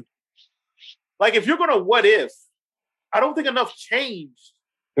good. Like if you're gonna what if, I don't think enough changed.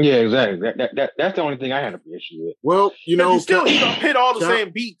 Yeah, exactly. That's the only thing I had an issue with. Well, you know, you still hit all the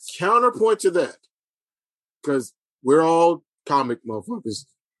same beats. Counterpoint to that, because we're all comic motherfuckers.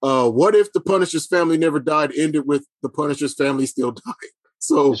 What if the Punisher's family never died? Ended with the Punisher's family still dying.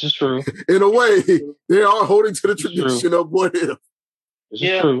 So this is true. In a way, they are holding to the tradition of what if. This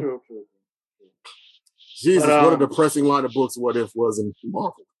is true. Jesus, what a depressing line of books What If was in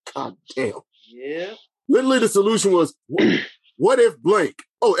Marvel. God damn. Yeah. Literally, the solution was, what if blank?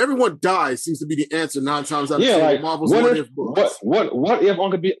 Oh, everyone dies seems to be the answer 9 times out of 10 like, Marvel's What If books. What if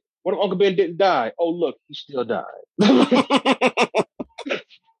Uncle Ben didn't die? Oh, look, he still died.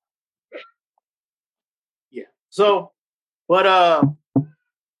 Yeah. So, but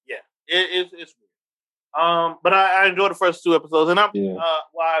it's weird. But I enjoyed the first 2 episodes, and I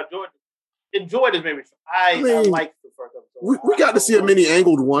enjoyed it. Maybe I liked the first episode. We got to see a mini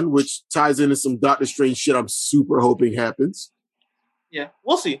angled one, which ties into some Doctor Strange shit. I'm super hoping happens. Yeah,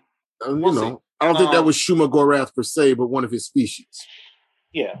 we'll see. We'll see. I don't think that was Shuma Gorath per se, but one of his species.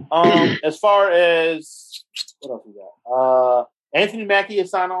 Yeah. As far as what else we got? Anthony Mackie has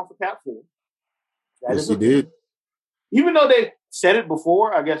signed on for Cat 4. Yes, he did. Even though they said it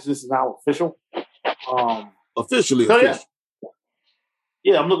before, I guess this is now official. Officially.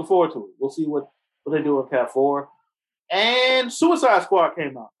 Yeah, I'm looking forward to it. We'll see what they do with Cat 4. And Suicide Squad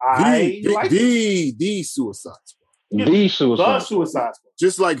came out. The Suicide Squad. The Suicide Squad.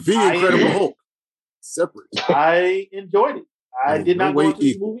 Just like The Incredible Hulk. Separate. I enjoyed it. I did not go into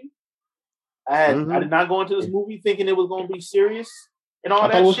this movie. I did not go into this movie thinking it was going to be serious and all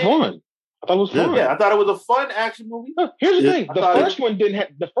that shit. I thought it was fun. Yeah, I thought it was a fun action movie. Here's the thing: the first one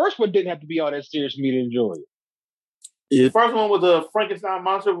didn't have to be all that serious for me to enjoy it. The first one was a Frankenstein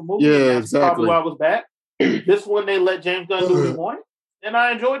monster movie. Yeah, that's probably why it was bad. This one they let James Gunn do what he wanted, and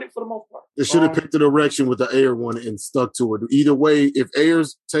I enjoyed it for the most part. They should have picked a direction with the Ayer one and stuck to it. Either way, if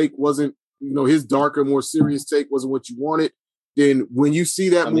Ayer's take wasn't, his darker, more serious take wasn't what you wanted, then when you see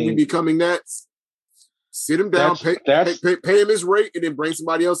that movie becoming that, sit him down, pay him his rate, and then bring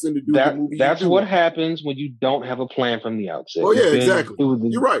somebody else in to do the movie. That's what happens when you don't have a plan from the outset. Oh, yeah, exactly.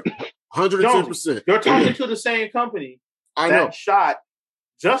 You're right. 110%. You're talking to the same company that shot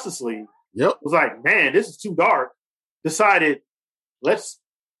Justice League. Yep. Was like, man, this is too dark. Decided, let's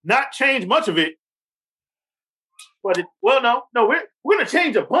not change much of it. But no, we're going to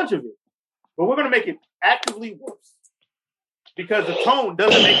change a bunch of it. But we're going to make it actively worse. Because the tone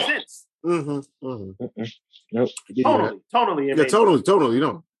doesn't make sense. Nope. Totally.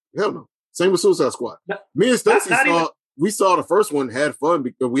 No. Hell no. Same with Suicide Squad. Me and Stacey we saw the first one, had fun,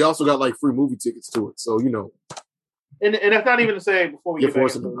 because we also got free movie tickets to it. So, And that's not even to say before we get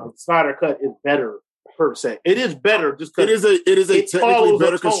back into the Snyder Cut is better per se. It is better just because it is a technically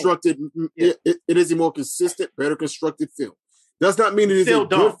better constructed. Yeah. It is a more consistent, better constructed film. Does not mean it is a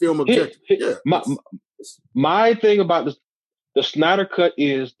good film objective. My thing about the Snyder Cut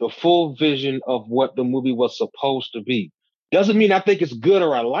is the full vision of what the movie was supposed to be. Doesn't mean I think it's good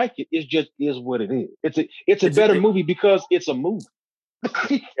or I like it. It just is what it is. It's a better movie because it's a movie.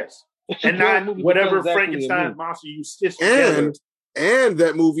 Yes. And not whatever Frankenstein monster you stitched together. And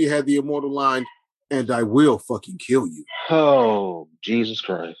that movie had the immortal line, "And I will fucking kill you." Oh, Jesus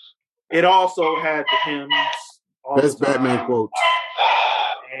Christ. It also had the hymns. Best Batman quote.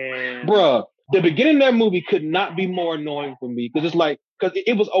 And bruh, the beginning of that movie could not be more annoying for me because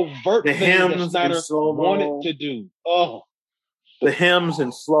it was overt the things that Snyder wanted to do. Oh, the hymns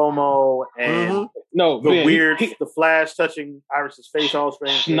in slow-mo and the Flash touching Iris's face all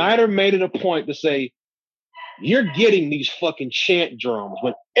strange. Snyder made it a point to say, you're getting these fucking chant drums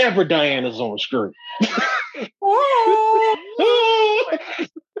whenever Diana's on screen.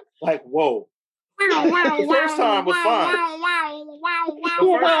 Like, whoa. The first time was fine.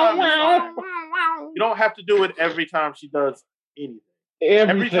 You don't have to do it every time she does anything.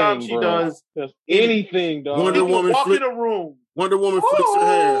 Every time she does anything, dog. Wonder Woman walk in a room. Wonder Woman flicks her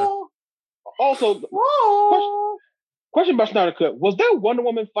hair. Also, question about Snyder Cut: was that Wonder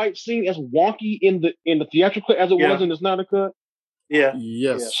Woman fight scene as wonky in the theatrical as it was in the Snyder Cut? Yeah.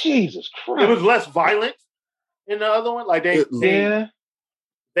 Yes. Jesus Christ! It was less violent in the other one. Like they it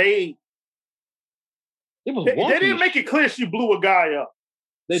was they didn't make it clear she blew a guy up.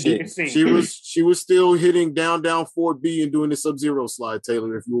 They did. She was still hitting down 4B and doing the Sub-Zero slide,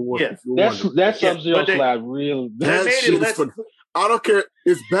 Taylor. If you were wondering, that Sub-Zero slide real. That shit is fun. I don't care.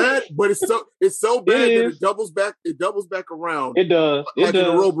 It's bad, but it's so bad that it doubles back. It doubles back around. It does. Like in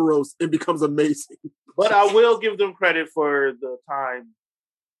the Ouroboros, it becomes amazing. But I will give them credit for the time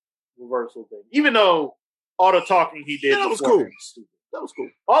reversal thing, even though all the talking he did. That was cool. That was cool.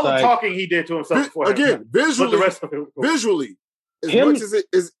 All the talking he did to himself before. Again, visually, but the rest of it was cool. Visually, as much as it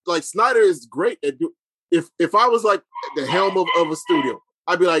is like Snyder is great at if I was like at the helm of a studio,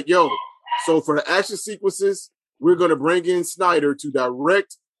 I'd be like, yo, so for the action sequences, we're gonna bring in Snyder to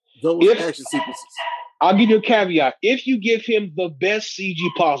direct those action sequences. I'll give you a caveat. If you give him the best CG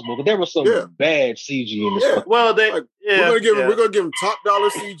possible, because there was some bad CG in this. Yeah. Well, we're gonna give him top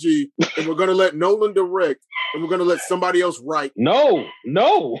dollar CG, and we're gonna let Nolan direct, and we're gonna let somebody else write. No,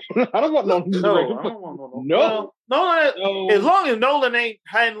 I don't want Nolan to direct. No. As long as Nolan ain't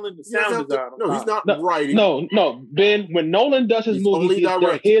handling the sound design. He's not writing. No, Ben. When Nolan does his movies,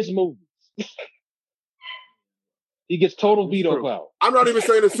 they're his movies. He gets total veto power. I'm not even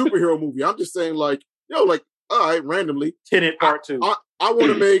saying a superhero movie. I'm just saying all right, randomly. Tenet Part 2. I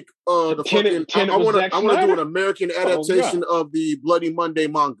want to make the Tenet fucking. I want to do an American adaptation of the Bloody Monday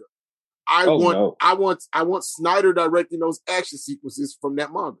manga. I want Snyder directing those action sequences from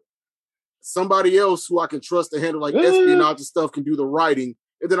that manga. Somebody else who I can trust to handle like espionage and stuff can do the writing,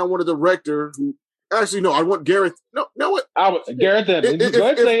 and then I want a director who. Actually, no. I want Gareth. No, what? Gareth Evans.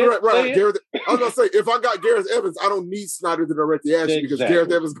 Gareth. I was gonna say if I got Gareth Evans, I don't need Snyder to direct the action because Gareth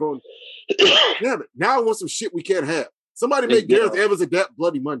Evans going. Damn it! Now I want some shit we can't have. Somebody make Gareth Evans adapt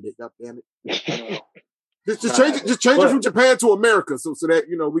Bloody Monday. God damn it! Just change it from Japan to America, so that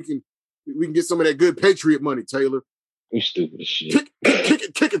we can get some of that good Patriot money, Taylor. You stupid as shit.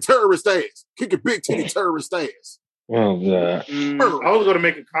 Kick a terrorist ass. Kick a big titty terrorist ass. Oh god! I was going to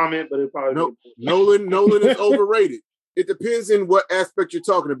make a comment, but it probably Nolan is overrated. It depends in what aspect you're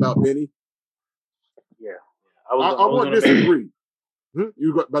talking about, Benny. Yeah, I want to disagree.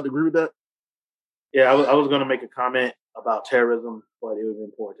 You about to agree with that? Yeah, I was going to make a comment about terrorism, but it was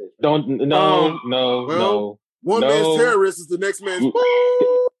in poor taste. No. One man's terrorist is the next man's.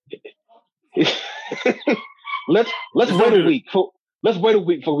 Let's wait a week. Let's wait a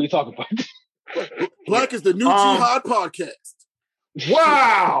week before we talk about it. Black is the new Jihad podcast.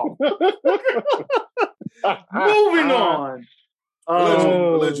 Wow. Moving on.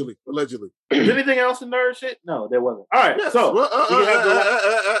 Allegedly. Is anything else in nerd shit? No, there wasn't. All right. Yes. So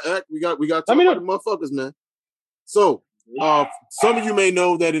we got to talk about the motherfuckers, man. So some of you may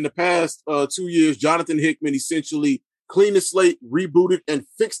know that in the past 2 years, Jonathan Hickman essentially cleaned the slate, rebooted, and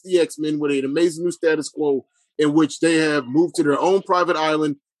fixed the X-Men with an amazing new status quo in which they have moved to their own private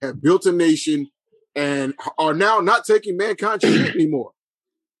island, have built a nation, and are now not taking mankind shit anymore.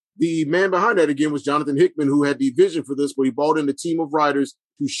 The man behind that, again, was Jonathan Hickman, who had the vision for this, but he brought in a team of writers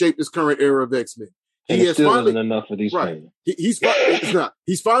to shape this current era of X-Men. He has finally enough for these right. It's not.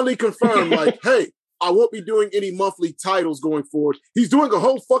 He's finally confirmed, like, hey, I won't be doing any monthly titles going forward. He's doing a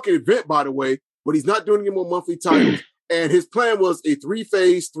whole fucking event, by the way, but he's not doing any more monthly titles. And his plan was a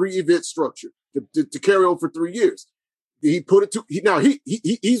 3-phase, 3-event structure to carry on for 3 years. He put it to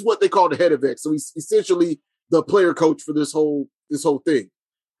he's what they call the head of X. So he's essentially the player coach for this whole thing.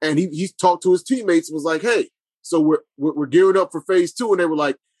 And he's talked to his teammates and was like, hey, so we're gearing up for phase 2. And they were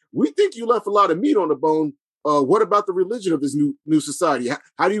like, we think you left a lot of meat on the bone. what about the religion of this new society?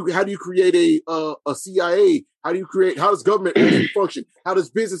 How do you create a CIA? How does government actually function? How does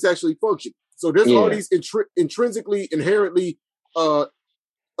business actually function? So there's all these intrinsically, inherently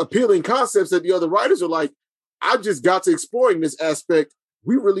appealing concepts that the other writers are like, I just got to exploring this aspect.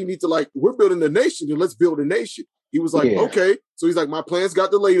 We really need to we're building a nation, and let's build a nation. He was like, okay. So he's like, my plans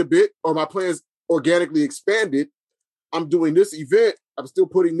got delayed a bit, or my plans organically expanded. I'm doing this event. I'm still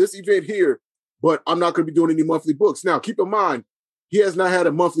putting this event here, but I'm not going to be doing any monthly books. Now, keep in mind, he has not had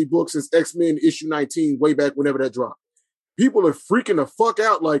a monthly book since X-Men issue 19, way back whenever that dropped. People are freaking the fuck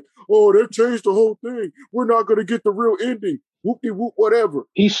out like, oh, they changed the whole thing. We're not going to get the real ending. Whoop-de-whoop, whatever.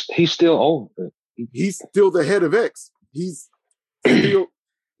 He's still over it. He's still the head of X. He's still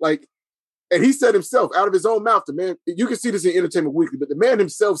and he said himself out of his own mouth, the man, you can see this in Entertainment Weekly, but the man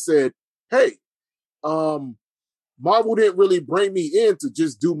himself said, hey, Marvel didn't really bring me in to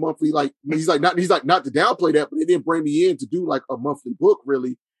just do monthly, not to downplay that, but they didn't bring me in to do like a monthly book,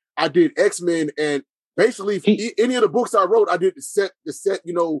 really. I did X-Men, and basically any of the books I wrote, I did the set the stage.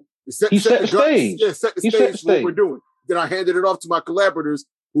 Yeah, set the stage for what we're doing. Then I handed it off to my collaborators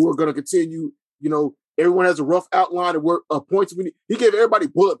who are going to continue, everyone has a rough outline of where points we need. He gave everybody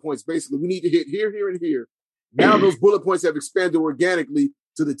bullet points, basically. We need to hit here, here, and here. Now those bullet points have expanded organically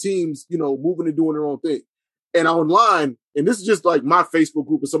to the teams, moving and doing their own thing. And online, and this is just like my Facebook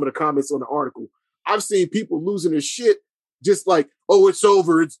group and some of the comments on the article, I've seen people losing their shit just like, oh, it's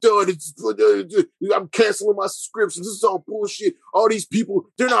over, it's done, I'm canceling my subscriptions, this is all bullshit. All these people,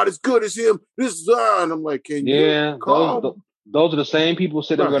 they're not as good as him. This is and I'm like, can you calm? Those are the same people who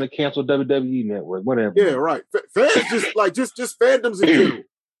said they're going to cancel WWE Network, whatever. Yeah, right. Fans just fandoms in general.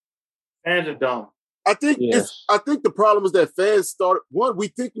 Fans are dumb. I think the problem is that fans started. One, we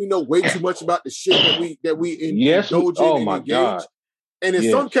think we know way too much about the shit that we indulge in and engage. God. And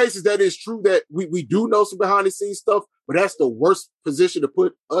in some cases, that is true that we do know some behind the scenes stuff, but that's the worst position to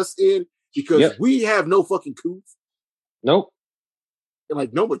put us in because we have no fucking couth. Nope.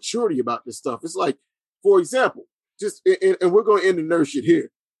 And no maturity about this stuff. It's like, for example, and we're going to end the nerd shit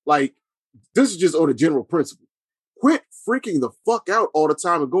here. Like, this is just on a general principle. Quit freaking the fuck out all the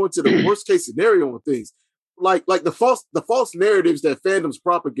time and going to the worst case scenario on things. Like the false narratives that fandoms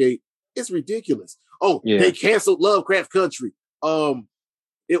propagate, it's ridiculous. Oh, they canceled Lovecraft Country.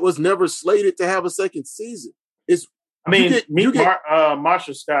 It was never slated to have a second season.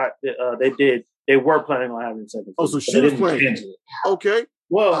 Marsha Scott, they were planning on having a second season. Oh, so she was planning. Okay.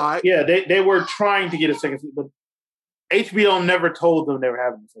 Well, they were trying to get a second season, but HBO never told them they were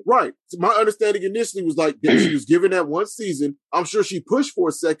having a second. Right. So my understanding initially was like that she was given that one season. I'm sure she pushed for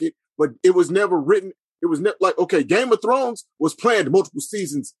a second, but it was never written. It was okay, Game of Thrones was planned multiple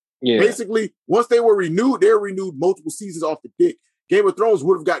seasons. Yeah. Basically, once they were renewed multiple seasons off the dick. Game of Thrones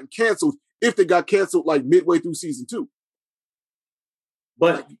would have gotten canceled if they got canceled midway through season 2.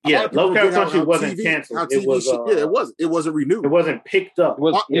 But Lovecraft Country wasn't canceled. It was. It wasn't renewed. It wasn't picked up.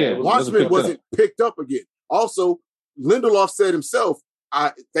 Watchmen wasn't picked up again. Also, Lindelof said himself,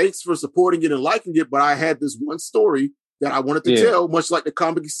 thanks for supporting it and liking it, but I had this one story that I wanted to tell, much like the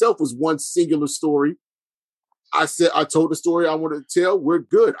comic itself was one singular story. I told the story I wanted to tell. We're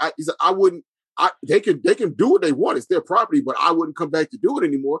good. He said, they can do what they want. It's their property, but I wouldn't come back to do it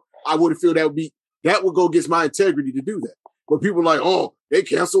anymore. I wouldn't feel that would go against my integrity to do that. But people are like, oh, they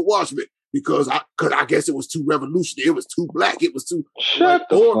canceled Watchmen because I guess it was too revolutionary. It was too black. It was too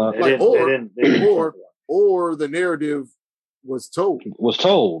or the narrative was told.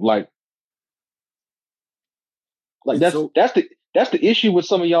 That's the issue with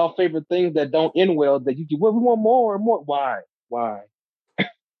some of y'all favorite things that don't end well. That we want more and more. Why?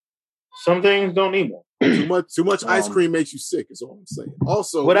 Some things don't need more. Too much ice cream makes you sick. Is all I'm saying.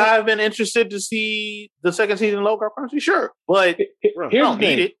 Also, would I have been interested to see the second season of Lovecraft Country? Sure, but here's the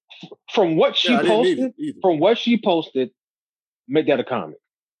thing. From what she posted, make that a comic.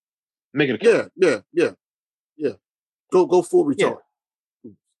 Make it a comic. Yeah. Go full retard.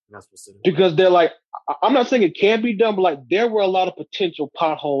 Because they're like, I'm not saying it can't be done, but there were a lot of potential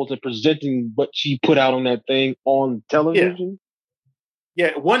potholes in presenting what she put out on that thing on television.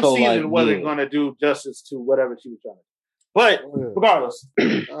 Yeah, one season wasn't going to do justice to whatever she was trying to do. But regardless,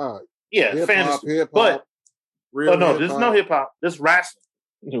 fantasy. But there's no hip hop. There's wrestling.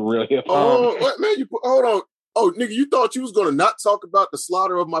 Real hip hop. Oh, what, man! Hold on. Oh, nigga, you thought you was going to not talk about the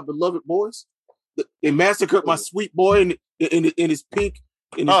slaughter of my beloved boys? They massacred my sweet boy in his pink.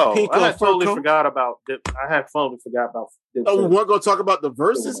 I had totally forgot about. I forgot about. Oh, we weren't going to talk about the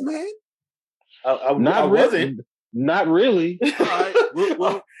verses, man. I wasn't. Not really. All right.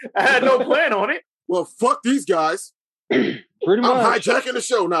 Well, I had no plan on it. Well, fuck these guys. Pretty much. I'm hijacking the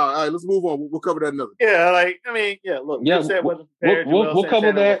show now. All right, let's move on. We'll cover that another. Yeah, look. Yeah, Dipset wasn't prepared. we'll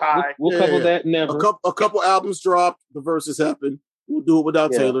cover that. We'll cover that. Never. A couple albums dropped. The verses happened. We'll do it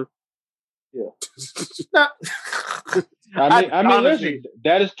without Taylor. Yeah. I mean, listen,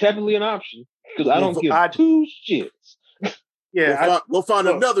 that is technically an option because I don't give two shits. Yeah, we'll find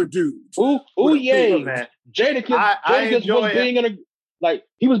another dude. Ooh, yay, man! Jadakiss was being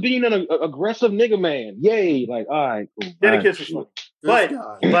he was being an aggressive nigga man. Yay! Like, all right, cool. Jadakiss was funny,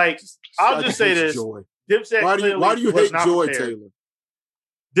 but I'll just say this: Dipset. Why do you hate Joy Taylor?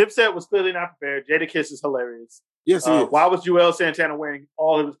 Dipset was clearly not prepared. Jadakiss is hilarious. Yes, he is. Why was Joel Santana wearing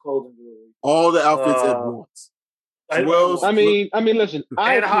all of his clothes and jewelry? All the outfits at once. I mean, listen,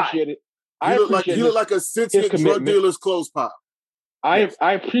 I appreciate it. He looked like a sentient drug dealer's clothes pile. I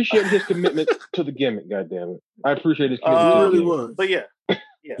appreciate his commitment to the gimmick. Goddamn it, I appreciate his commitment. He really was. But yeah.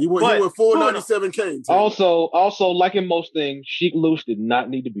 He went 497K. Also, like in most things, Sheik Louch did not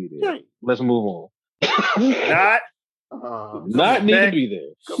need to be there. Let's move on. Not need to be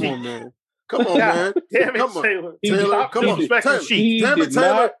there. Come on, man. Come on, man. Damn it, come on. Taylor. Come on.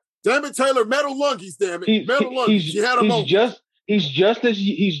 Taylor. Damn it, Taylor. Metal Lungies, damn it. Metal Lungies. You had a moment. He's just as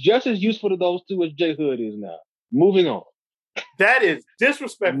useful to those two as J Hood is now. Moving on. That is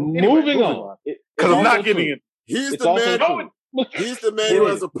disrespectful. Moving on. Because I'm not getting it. He's the man. He's the man who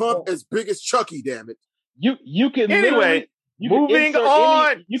has a pump as big as Chucky. Damn it. You can moving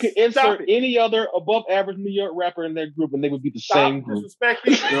on. You can insert any other above average New York rapper in their group, and they would be the same group.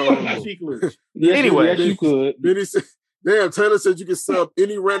 Disrespecting Sheik Louch. Anyway, yes, you could. Then he said, "Damn, Taylor said you can sub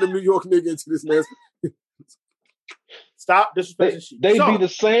any random New York nigga into this mess." Stop disrespecting Sheik. They'd be the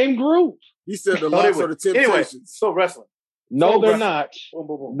same group. He said the Locks are the Temptations. Anyway, so wrestling. No, they're not.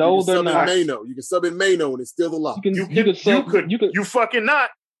 No, they're not. You can sub in Mano and it's still the Lock. You fucking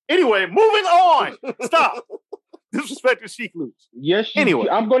not. Anyway, moving on. Stop. Disrespecting Sheik Louch. Yes. Anyway,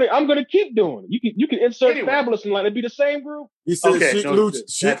 I'm gonna keep doing it. You can insert Fabulous and it'd be the same group. He said Sheik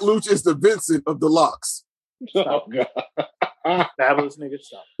Louch is the Vincent of the Locks. Oh God. Fabulous nigga,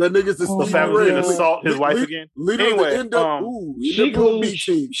 stop. That nigga's the Fabulous gonna assault his wife again. Anyway, Sheik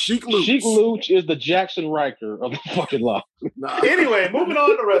Louch is the Jackson Riker of the fucking Lock. Anyway, moving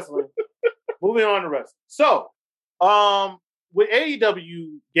on to wrestling. So, with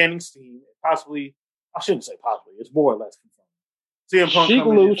AEW gaining steam, possibly, I shouldn't say possibly, it's more or less confirmed. CM Punk Sheik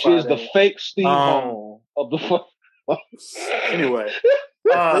Louch is the fake Steve Hall of the fuck. Anyway,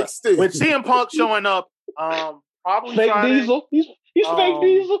 with CM Punk showing up, probably fake Friday. Diesel. He's fake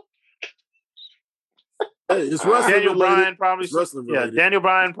Diesel. Hey, it's wrestling. Daniel Bryan probably. Related. Daniel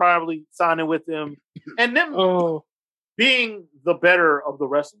Bryan probably signing with them, and them being the better of the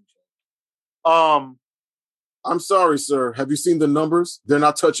wrestling show. I'm sorry, sir. Have you seen the numbers? They're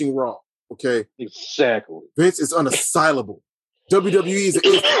not touching Raw. Okay, exactly. Vince is unassailable. WWE is an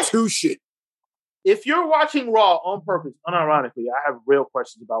institution. If you're watching Raw on purpose, unironically, I have real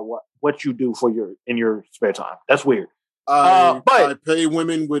questions about what you do in your spare time. That's weird. I pay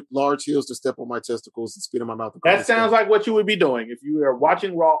women with large heels to step on my testicles and spit in my mouth. That sounds like what you would be doing if you are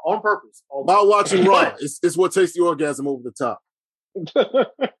watching Raw on purpose. About watching Raw, it's what takes the orgasm over the top.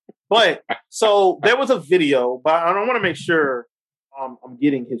 But so there was a video, but I don't want to make sure I'm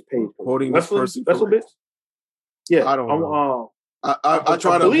getting his page. Quoting this person, WrestleBits. Yeah, I don't know. I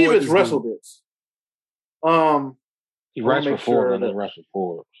try to believe it's WrestleBits. He writes for Forbes, and then writes for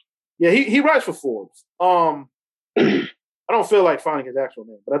Forbes. Yeah, he writes for Forbes. I don't feel like finding his actual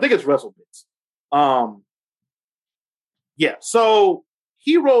name, but I think it's WrestleBits. Yeah. So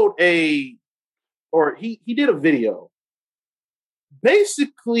he wrote he did a video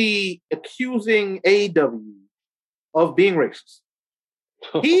basically accusing AEW of being racist.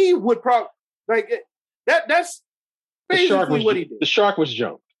 He would that's basically what he did. The shark was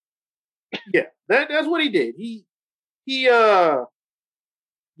jumped. Yeah, that's what he did.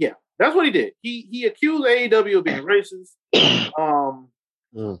 That's what he did. He accused AEW of being racist.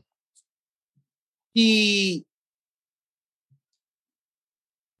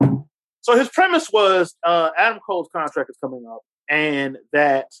 So his premise was Adam Cole's contract is coming up, and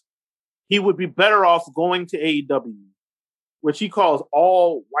that he would be better off going to AEW, which he calls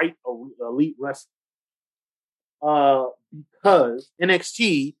all white elite wrestling, because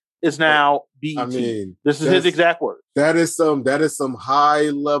NXT is now BET. I mean, this is his exact words. That is some high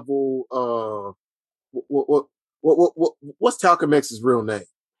level. What's Talcum X's real name?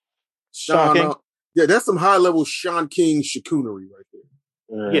 Sean King. Yeah, that's some high level Sean King chicoonery right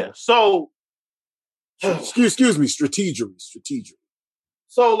there. Yeah. So, excuse me, strategery.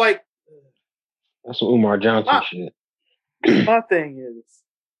 So, like, that's some Umar Johnson shit. My thing is,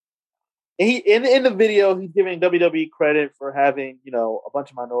 And he in the video, he's giving WWE credit for having a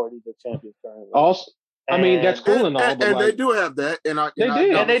bunch of minorities as champions currently. Also, I mean that's cool and all, but and they do have that, and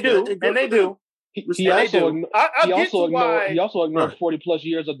they do. He also ignored 40 plus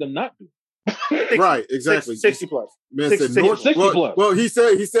years of them not doing. Right, exactly. 60 plus. Man said 60 plus. Well, he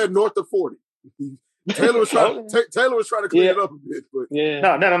said north of 40. Taylor was trying to clean it up a bit, but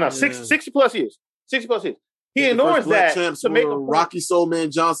no. 60 plus years. 60 plus years. He ignores that champs to make a Rocky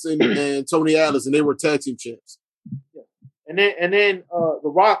Soulman Johnson and Tony Atlas, and they were tag team champs. Yeah. And then The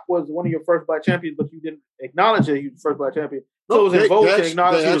Rock was one of your first black champions, but you didn't acknowledge that he was the first black champion. So it was in vogue to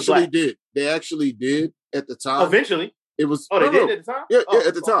acknowledge he was black. They actually did at the time. Eventually. It was did at the time? Yeah,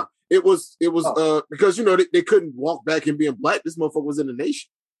 at the time. It was because they couldn't walk back and being black. This motherfucker was in the nation.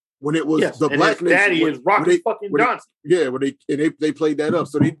 When it was the black nation. Daddy is Rocky fucking Johnson. They played that up.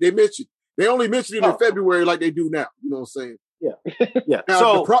 So they mentioned. They only mentioned it in February like they do now. You know what I'm saying? Yeah. Yeah. Now,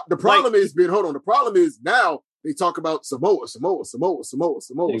 so the problem has been, hold on. The problem is now they talk about Samoa. Exactly.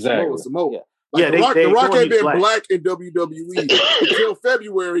 Samoa. Yeah. Like The Rock ain't been black in WWE until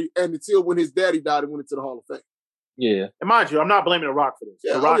February and until when his daddy died and went into the Hall of Fame. Yeah. And mind you, I'm not blaming The Rock for this.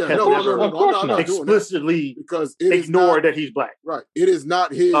 Yeah, The Rock has never explicitly because it ignored that he's black. Right. It is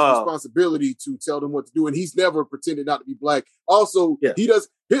not his responsibility to tell them what to do. And he's never pretended not to be black. Also, he does.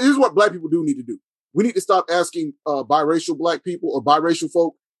 Here's what black people do need to do. We need to stop asking biracial black people or biracial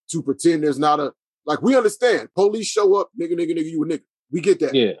folk to pretend there's not a, like, we understand. Police show up, nigga, you a nigga. We get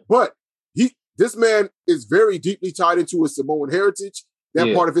that. Yeah. But this man is very deeply tied into his Samoan heritage.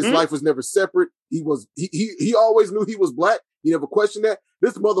 That part of his life was never separate. He always knew he was black. He never questioned that.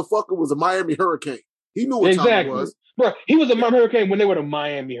 This motherfucker was a Miami Hurricane. He knew what time it was. Bro, he was a Miami Hurricane when they were the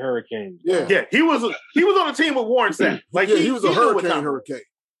Miami Hurricanes. Yeah. Yeah, he was on the team with Warren Sapp. Like he was a Hurricane.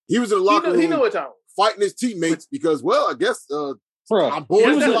 He was in the locker room. He knew what time. Fighting his teammates because, well, I guess I'm bored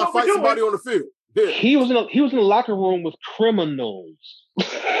until I fight somebody on the field. Yeah. He was in the locker room with criminals.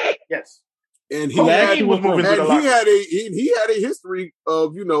 Yes. And he had a history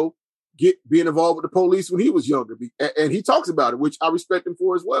of, being involved with the police when he was younger. And he talks about it, which I respect him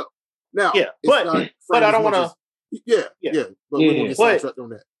for as well. Now, but I don't want to. But we're going to get sidetracked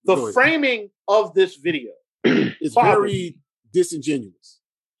on that. The framing of this video is very disingenuous.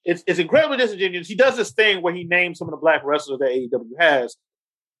 It's incredibly disingenuous. He does this thing where he names some of the black wrestlers that AEW has,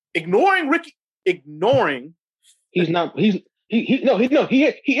 ignoring Ricky. He's not. He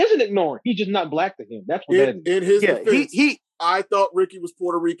isn't ignoring. He's just not black to him. That's what that is. In his defense, I thought Ricky was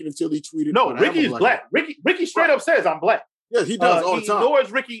Puerto Rican until he tweeted. No, Ricky is black. Ricky straight up says I'm black. Yeah, he does all the time. He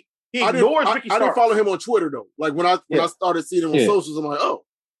ignores Ricky. I didn't follow him on Twitter though. Like when I started seeing him on socials, I'm like, oh,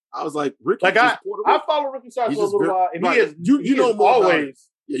 I was like, Ricky. Like I follow Ricky Starks for a little while, and he is know more always. About him.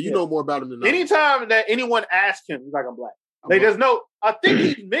 Yeah, you know more about him than I. Anytime that anyone asks him, he's like, I'm black. There's no. I think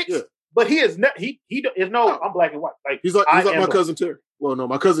he's mixed, but he is not. He is no. I'm black and white. Like he's like my cousin Terry. Well, no,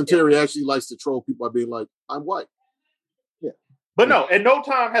 my cousin Terry actually likes to troll people by being like, I'm white. Yeah, but no, at no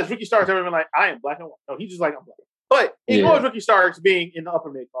time has Ricky Starks ever been like, I am black and white. No, he's just like, I'm black. But he ignores Ricky Starks being in the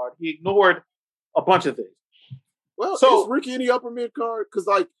upper mid card. He ignored a bunch of things. Well, so is Ricky in the upper mid card? Because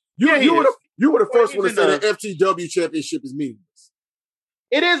like you were the first one to say that FTW championship is meaningless.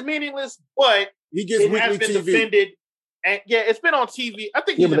 It is meaningless, but he gets weekly TV. Defended, and it's been on TV. I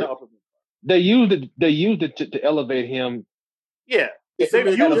think he's in the upper mid card. They used it to elevate him. Yeah, they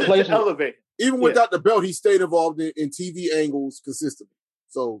used it to elevate him. Even without the belt, he stayed involved in TV angles consistently.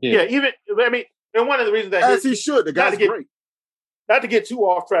 So and one of the reasons that as he should, the guy's great. Not to get too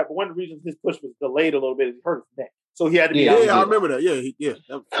off track, but one of the reasons his push was delayed a little bit is he hurt his neck, so he had to be out. Yeah, I remember that.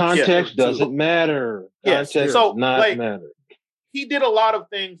 Context doesn't matter. Context does not matter. He did a lot of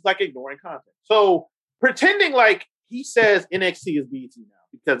things like ignoring context. So pretending like he says NXT is BET now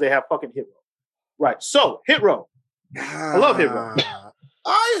because they have fucking Hit Row. Right. So Hit Row. I love Hit Row.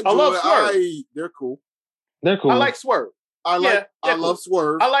 I love Swerve. They're cool. They're cool. I like Swerve. I love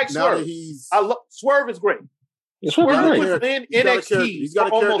Swerve. I like Swerve. Swerve is great. Swerve was in NXT for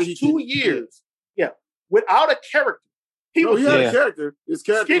almost 2 years. Yeah. Without a character. He had a character. His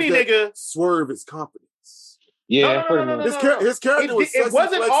character skinny nigga. Swerve is confidence. Yeah. His character was sexy, it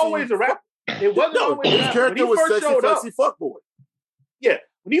wasn't flexy, always a rap. It wasn't always his character was sexy, flexy fuckboy. Yeah.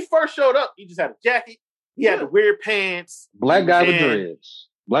 When he first showed up, he just had a jacket. He had the weird pants. Black guy with dreads.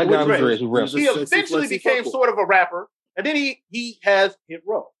 Black guy with dreads who wrestles. He eventually became sort of a rapper. And then he has Hit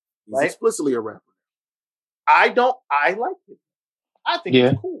Row. He's explicitly a rapper. I like it. I think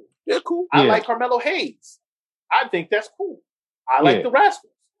it's cool. They're cool. I like Carmelo Hayes. I think that's cool. I like the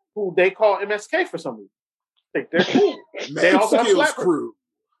Rascals, who they call MSK for some reason. I think they're cool. They also have Slap Crew.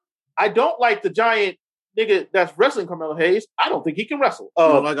 I don't like the giant nigga that's wrestling Carmelo Hayes, I don't think he can wrestle. You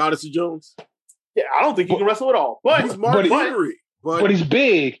don't like Odyssey Jones? Yeah, I don't think he can wrestle at all. But he's Mark Henry. But he's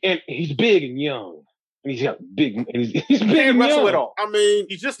big and young. And he's got big and he's big he can't and wrestle young. at all. I mean,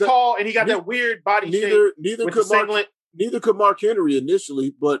 he's just tall and he got that weird body shape. Neither could Mark Henry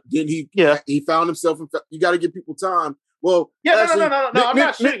initially, but then he found himself. You got to give people time. Well, no. I'm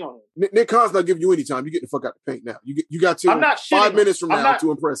not shitting on him. Nick Khan's not giving you any time. You get the fuck out the paint now. You got to. I'm not 5 minutes from now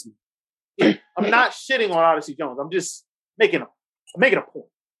to impress me. I'm not shitting on Odyssey Jones. I'm just making a point.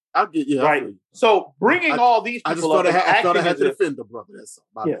 I get right. So bringing all these people up, I thought I had to defend the brother. That's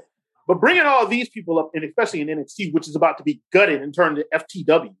yeah. But bringing all these people up, and especially in NXT, which is about to be gutted and turned to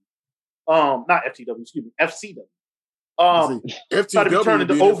FTW, not FTW, excuse me, FCW. It's about to be turned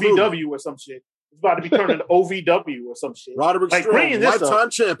into OVW or some shit. It's about to be turned into OVW or some shit. Roderick Strong, lifetime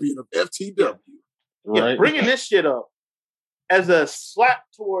champion of FTW. Yeah, right. Bringing this shit up as a slap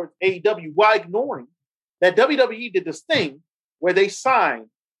towards AEW while ignoring that WWE did this thing where they signed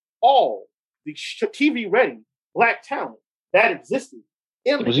all the TV-ready black talent that existed.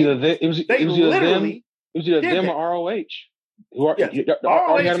 It was either them or ROH. ROH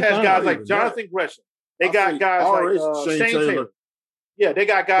has guys like Jonathan Gresham. They got guys like Shane Taylor. Yeah, they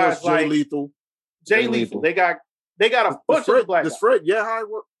got guys like Jay Lethal. They got a bunch of black guys. Does Fred Yehai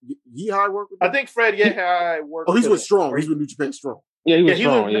work? Yehai work with them? I think Fred Yehai worked. Oh, he's with Strong. He's with New Japan Strong. Yeah, he was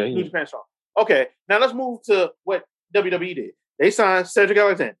Strong. New Japan Strong. Okay, now let's move to what WWE did. They signed Cedric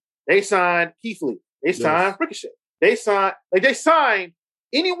Alexander. They signed Keith Lee. They signed Ricochet. They signed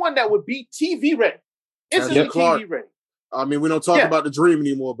anyone that would be TV ready. Instantly TV ready. I mean, we don't talk about the Dream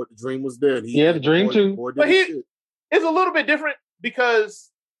anymore, but the Dream was there. The Dream too. But it's a little bit different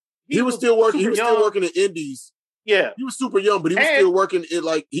because he was still working. He was still working in Indies. Yeah, he was super young, but he was still working.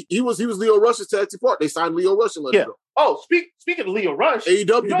 He was Leo Rush's tag team partner. They signed Leo Rush and let him go. Oh, speaking of Leo Rush,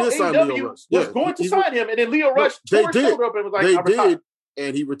 AEW did sign Leo Rush. Was going to sign him, and then Leo Rush tore his shoulder up and was like, "They did,"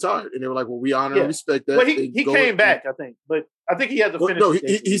 and he retired. And they were like, "Well, we honor and respect that." But he came back, I think. But I think he has to finish. No,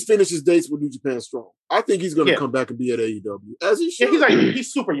 he's finished his dates with New Japan Strong. I think he's going to come back and be at AEW as he should. Yeah,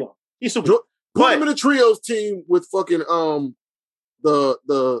 he's super young. He's super. Put him in a trios team with fucking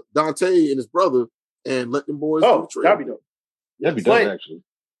the Dante and his brother, and let them boys. Oh, that'd be dope. That'd be dope, actually.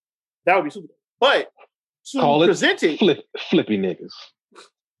 That would be super dope. But to present it flippy niggas.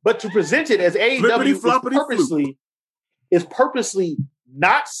 But to present it as AEW is purposely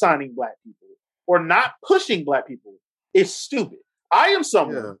not signing black people or not pushing black people is stupid. I am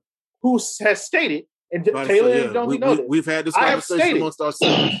someone who has stated, and Taylor and Jonesy know this. We've had this conversation amongst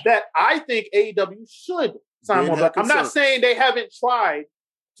ourselves that I think AEW should sign more black. I'm not saying they haven't tried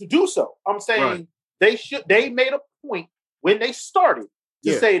to do so. I'm saying they should. They made a point when they started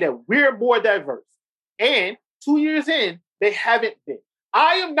to say that we're more diverse. And 2 years in, they haven't been.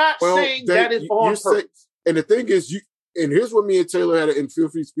 I am not saying that is on purpose. And the thing is, and here's what me and Taylor had, and feel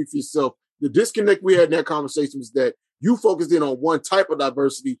free to speak for yourself. The disconnect we had in that conversation was that you focused in on one type of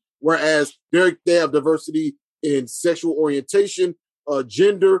diversity, whereas they have diversity in sexual orientation,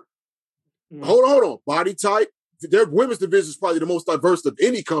 gender. Hold on. Body type. Their women's division is probably the most diverse of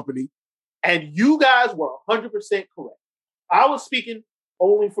any company. And you guys were 100% correct. I was speaking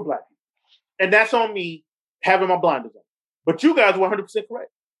only for black people. And that's on me having my blinders on. But you guys were 100% correct.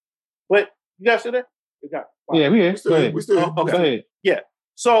 But you guys still there? Yeah, we here. We still okay. Go ahead. Yeah.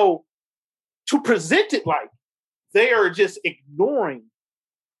 So to present it like they are just ignoring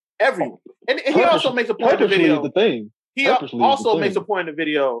everyone. And he also makes a point in the video. He also makes a point in the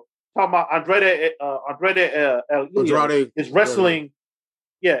video talking about Andrade is wrestling.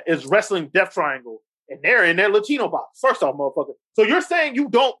 Yeah, is wrestling Death Triangle. And they're in their Latino box. First off, motherfucker. So you're saying you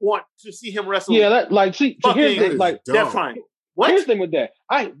don't want to see him wrestle? Yeah, here's the Death Triangle. What? Here's the thing with that.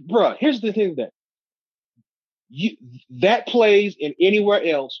 Here's the thing with that. That plays in anywhere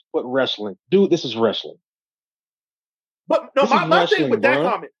else but wrestling. Dude, this is wrestling. But no, my thing with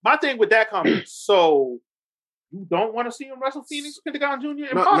that comment, so you don't want to see him wrestle Phoenix Pentagon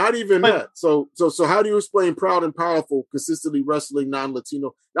Jr.? Not even that. So how do you explain Proud and Powerful consistently wrestling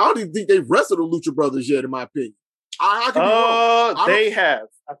non-Latino? I don't even think they've wrestled the Lucha Brothers yet, in my opinion. I could be wrong. They have,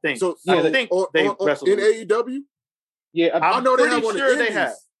 I think. So I think they wrestled in AEW. Yeah, I know they have one. Sure they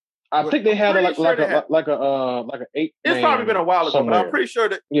have. I think they had like an 8. It's probably been a while ago, but I'm pretty sure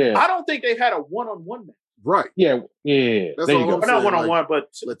that. Yeah. I don't think they've had a one-on-one match. Right. Yeah. That's all I'm saying. Not one-on-one,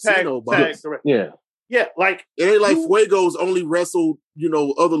 but Latino tag. Yeah. Yeah, like it ain't like Fuego's only wrestled,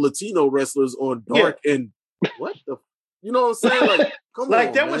 other Latino wrestlers on Dark and what the, you know what I'm saying? Like, come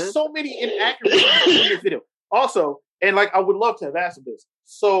on, there was so many inaccuracies in this video. Also, and I would love to have asked this.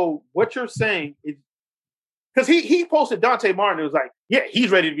 So what you're saying is Because he posted Dante Martin. It was like, yeah,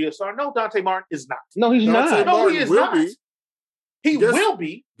 he's ready to be a star. No, Dante Martin is not. No, he's Dante not. No, Martin he is will not. be. He will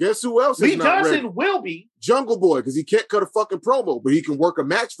be. Guess who else Lee is not Johnson ready? will be. Jungle Boy, because he can't cut a fucking promo, but he can work a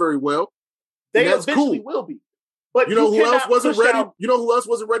match very well. They And that's eventually cool. will be. But You know who else cannot wasn't push ready? out- You know who else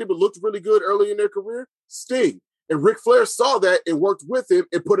wasn't ready but looked really good early in their career? Sting. And Ric Flair saw that and worked with him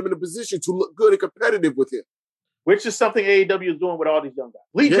and put him in a position to look good and competitive with him. which is something AEW is doing with all these young guys.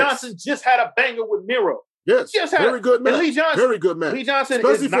 Lee Yes. Johnson just had a banger with Miro. Yes, Just had very a- good match. and Lee Johnson- Very good match. Lee Johnson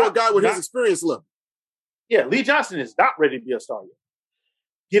Especially is for not, a guy with his not- experience level. Yeah, Lee Johnson is not ready to be a star yet.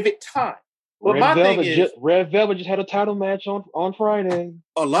 Give it time. But my thing is, Red Velvet just had a title match on Friday.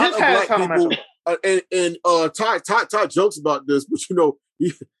 A lot Just of had a black title people, match. Ty jokes about this, but you know,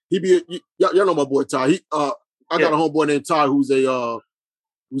 he be y'all know my boy Ty. I got a homeboy named Ty who's an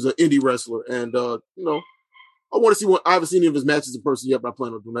indie wrestler, and you know, I want to see I haven't seen any of his matches in person yet, but I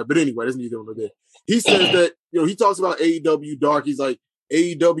plan on doing that. But anyway, that's neither here nor there. He says that, you know, he talks about AEW darkies, like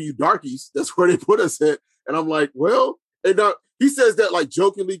AEW darkies. That's where they put us at. And I'm like, well, and he says that like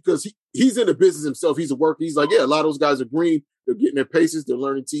jokingly because he's in the business himself. He's a worker. He's like, yeah, a lot of those guys are green. They're getting their paces. They're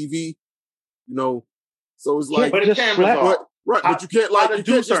learning TV. You know, so it's like, but the cameras off. right. But you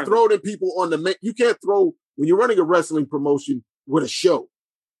can't just throw them people on the main. You can't throw when you're running a wrestling promotion with a show.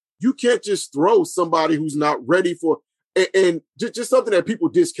 You can't just throw somebody who's not ready for and just something that people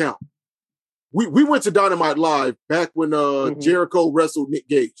discount. We went to Dynamite Live back when Jericho wrestled Nick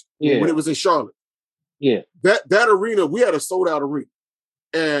Gage when it was in Charlotte. Yeah, that arena, we had a sold out arena,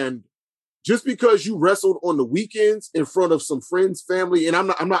 and just because you wrestled on the weekends in front of some friends, family, and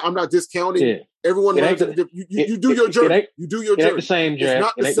I'm not discounting. Yeah. Everyone learns you do your journey. You do your journey. It ain't the same,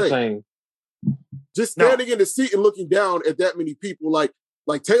 Jack. It's not the same. Just standing in the seat and looking down at that many people, like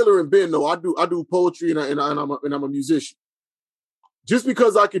Taylor and Ben. No, I do poetry and I'm a musician. Just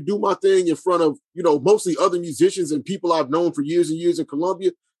because I could do my thing in front of, you know, mostly other musicians and people I've known for years and years in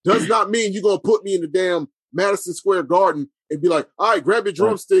Columbia does not mean you're gonna put me in the damn Madison Square Garden and be like, all right, grab your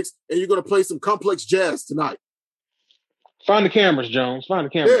drumsticks and you're gonna play some complex jazz tonight. Find the cameras, Jones. Find the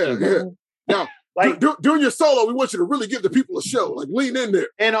cameras. Yeah. Now, like during your solo, we want you to really give the people a show. Like lean in there.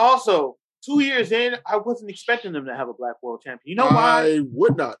 And also, 2 years in, I wasn't expecting them to have a black world champion. You know why? I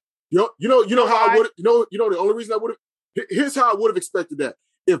would not. You know how I would. You know the only reason I would have. Here's how I would have expected that.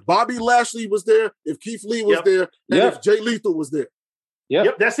 If Bobby Lashley was there, if Keith Lee was there, and if Jay Lethal was there.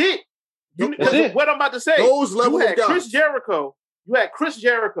 Yep, that's it. That's it. What I'm about to say. Those level of guys. Chris Jericho. You had Chris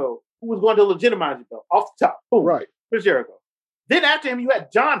Jericho, who was going to legitimize it though, off the top. Boom. Right. Chris Jericho. Then after him, you had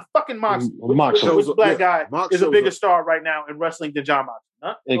John fucking Moxley. Moxley. Which black guy is a bigger star right now in wrestling than John Moxley.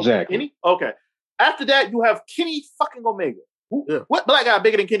 Huh? Exactly. Kenny? Okay. After that, you have Kenny fucking Omega. What black guy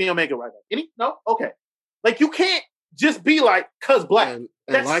bigger than Kenny Omega right now? Kenny? No? Okay. Like, you can't just be like, cuz black. And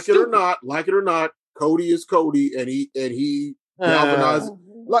like stupid. It or not, Cody is Cody, and he galvanizes.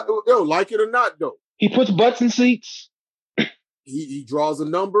 Like it or not, though. He puts butts in seats. He draws a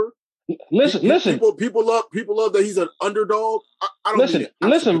number. Listen. People love that he's an underdog. I don't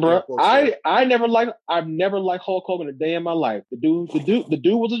listen, bro. I've never liked Hulk Hogan a day in my life. The dude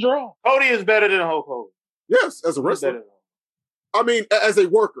was a draw. Cody is better than Hulk Hogan. Yes, as a wrestler. I mean, as a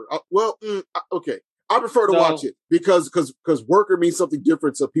worker. Okay. I prefer to watch it because worker means something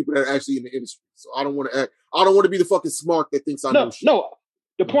different to people that are actually in the industry. So I don't want to be the fucking smart that thinks I know shit. No.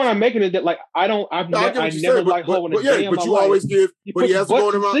 The point I'm making is that like I never liked Hogan a day in my life. But you always give. But he has to go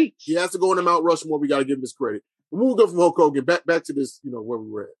in Mount. He has to go in Mount Rushmore. We got to give him his credit. We'll go from Hulk Hogan back to this. You know where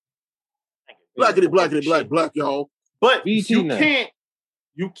we were at. Black, y'all. But you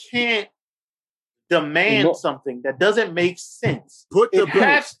can't demand something that doesn't make sense. Here's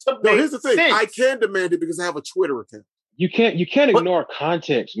the thing. Sense. I can demand it because I have a Twitter account. You can't ignore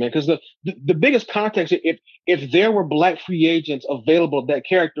context, man. Because the biggest context, if there were black free agents available, that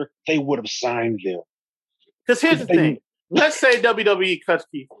character, they would have signed them. Because here's the thing. Let's say WWE cuts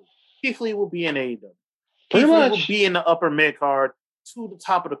Keith Lee. Keith Lee will be in AEW. Keith Lee will be in the upper mid card to the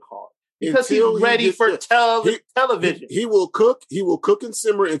top of the card. Because he's ready for television. He will cook and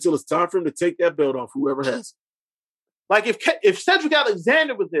simmer until it's time for him to take that belt off, whoever has it. Like if Cedric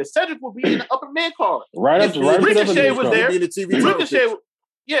Alexander was there, Cedric would be in the upper mid card. Ricochet was there.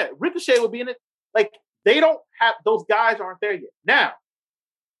 Ricochet would be in it. Like they don't have those guys aren't there yet. Now,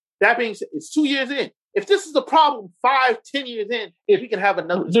 that being said, it's 2 years in. If this is a problem 5-10 years in, we can have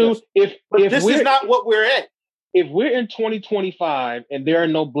another discussion. But this is not what we're at. If we're in 2025 and there are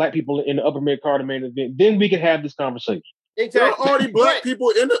no black people in the upper mid card main event, then we can have this conversation. Exactly. There are already black people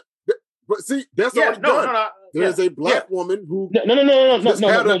in the. But see, that's already done. No, there's a black woman who.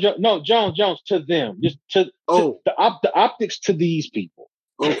 No, Jones. To them, just to the optics to these people.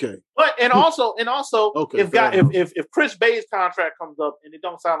 Okay. But and also, Okay, if Chris Bay's contract comes up and it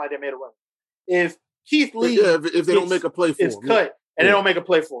don't sound like they made a run, if Keith Lee, if they don't make a play for him, cut and they don't make a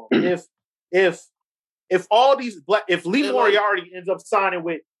play for him, if all these if Lee Moriarty ends up signing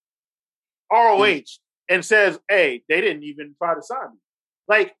with ROH and says, "Hey, they didn't even try to sign me,"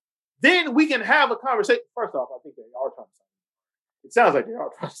 like then we can have a conversation. First off, I think they are trying to sign me. It sounds like they are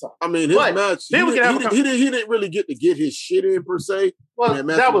trying to sign me. I mean, his match, he didn't really get to get his shit in per se. Well,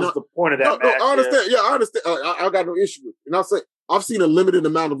 that was the point of that match. No, I understand. Yeah, I understand. I got no issue with it. And I'll say I've seen a limited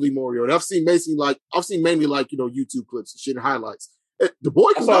amount of Lee Moriarty. I've seen mainly YouTube clips and shit and highlights. The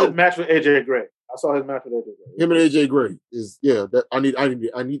boy can his match with AJ Gray. I saw his match with AJ Gray. Him and AJ Gray is that I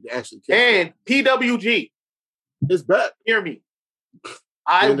need to actually catch and PWG is back. Hear me.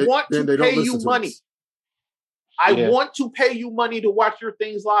 I want to pay you money. I want to pay you money to watch your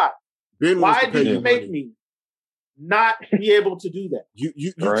things live. Why do you make me not be able to do that?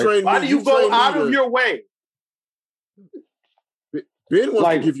 You train. Why do you go out of your way? Ben wants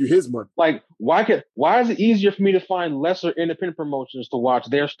to give you his money. Like, why is it easier for me to find lesser independent promotions to watch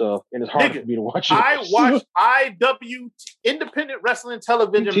their stuff, and it's harder for me to watch it? I watch IW Independent Wrestling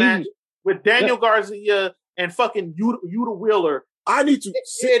Television match with Daniel Garcia and fucking Yuta Wheeler. I need to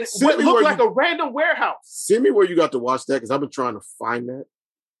look like a random warehouse. Send me where you got to watch that because I've been trying to find that.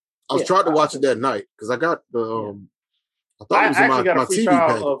 I was trying to watch it that night because I got the. I thought it was actually got my a free TV trial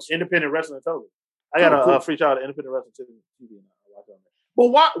package. of Independent Wrestling Television. I got a free trial of Independent Wrestling TV. But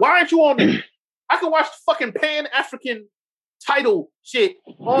why aren't you on there? I can watch fucking Pan African title shit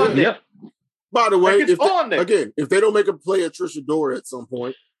on there. By the way, like if they don't make a play at Trisha Dora at some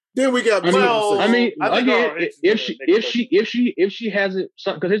point, then we got. If she hasn't,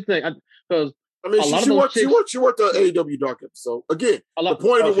 because here's the thing, because she worked the AEW Dark episode again. The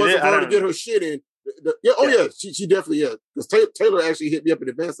point of it wasn't for her to get her shit in. She definitely because Taylor actually hit me up in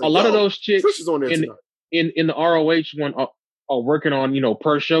advance. Like, a lot of those chicks Trisha's on there tonight. In the ROH one are working on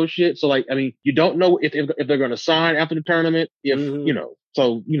per show shit. So like, I mean, you don't know if they're going to sign after the tournament. If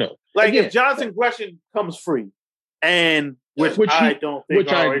like if Jonathan Gresham comes free, and which I don't think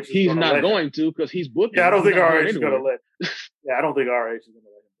he's not going to because he's booking. Yeah, I don't think RH is going to let. Yeah, I don't think RH is going to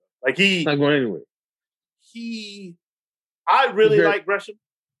let him go. Like he's not going anywhere. I really like Gresham.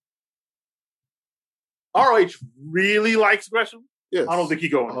 RH really likes Gresham. Yes. I don't think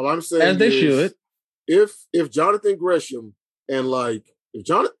he's going. All I'm saying as they should. If Jonathan Gresham and let's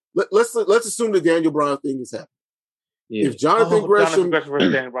assume the Daniel Bryan thing is happening. Yeah. If Jonathan Gresham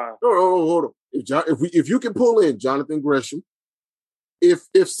versus Daniel Bryan. Hold on. If you can pull in Jonathan Gresham,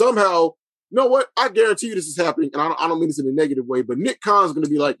 if somehow, you know what? I guarantee you this is happening, and I don't mean this in a negative way, but Nick Khan's going to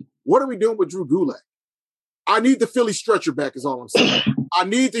be like, what are we doing with Drew Gulak? I need the Philly stretcher back is all I'm saying. I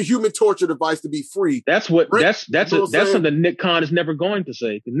need the human torture device to be free. That's something Nick Khan is never going to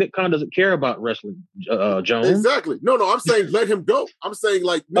say. Nick Khan doesn't care about wrestling, Jones. Exactly. No, I'm saying let him go. I'm saying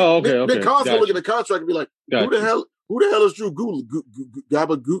like Nick Khan's gonna look at the contract and be like, who the hell is Drew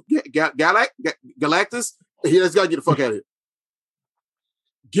Galactus? He just gotta get the fuck out of here.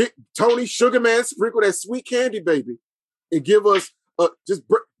 Get Tony Sugarman, sprinkle that sweet candy, baby, and give us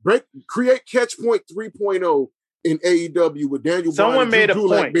create Catchpoint 3.0 in AEW with Daniel Bryan and Drew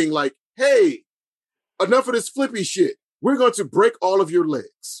Gulak being like, hey, enough of this flippy shit. We're going to break all of your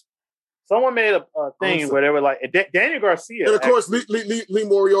legs. Someone made a thing where they were like, Daniel Garcia. And of course, Lee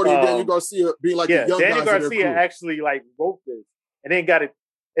Moriarty and Daniel Garcia being like the young Daniel guys. Garcia actually like wrote this and then got it,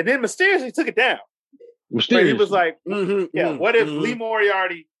 and then mysteriously took it down. He was like, what if Lee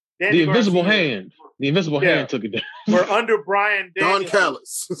Moriarty, the invisible hand took it down. We're under Brian Don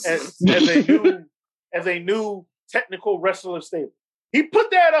Callis as a new technical wrestler stable. He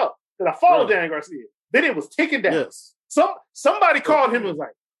put that up because I followed Daniel Garcia. Then it was taken down. Yes. Somebody called him and was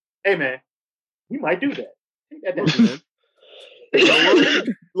like, hey man, we might do that. Take that down.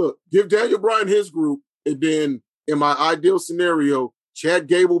 Look, give Daniel Bryan his group, and then in my ideal scenario, Chad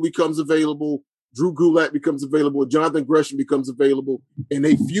Gable becomes available, Drew Gulak becomes available, Jonathan Gresham becomes available, and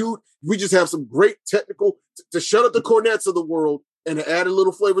they feud. We just have some great technical to shut up the Cornettes of the world and to add a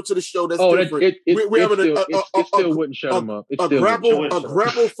little flavor to the show. That's different. It still wouldn't shut them up. A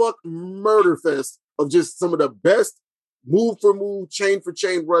grapple fuck murder fest of just some of the best move for move, chain for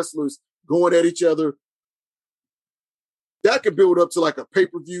chain wrestlers going at each other. That could build up to like a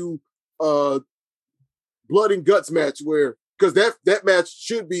pay-per-view blood and guts match because that match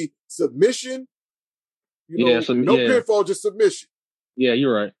should be submission. No pinfall, just submission. Yeah,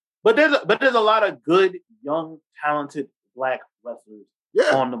 you're right. But there's a lot of good, young, talented black wrestlers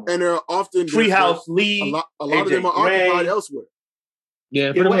on them. And they're often Treehouse Lee. A lot of them are occupied elsewhere.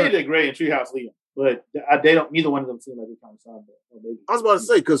 Yeah, AJ Gray and Treehouse Lee. but they don't. Neither one of them seem like they're trying to sign that. I was about to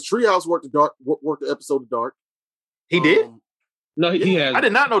say because Treehouse worked the episode of Dark. He did. No, he has. I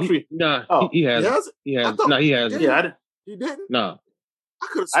did not know Tree. No, Oh. he has. He has. No, he has. Yeah, I didn't. He didn't. No,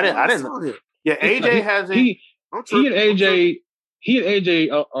 I didn't know him. Yeah, AJ has it. He and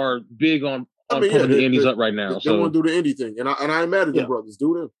AJ are big on putting the indies up right now. They want to do the indie thing, and I ain't mad at them brothers.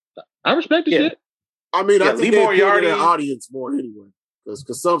 Do them. I respect the shit. I mean, I think Lee they Moriarty their audience more anyway,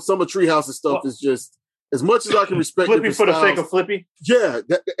 because some of Treehouse's stuff is just as much as I can respect. Flippy for the sake of Flippy. Yeah,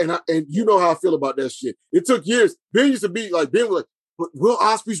 and you know how I feel about that shit. It took years. Ben used to be like, Ben was like, but Will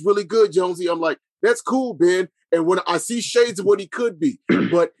Ospreay's really good, Jonesy. I'm like, that's cool, Ben. And when I see shades of what he could be,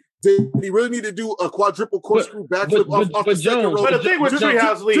 but did he really need to do a quadruple corkscrew backflip off the second row? But the thing with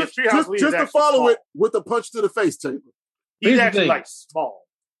Treehouse Lee is Treehouse Lee just to follow it with a punch to the face, Taylor. He's actually like small.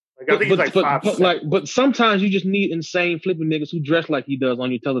 Like I think he's like 5'7". But sometimes you just need insane flipping niggas who dress like he does on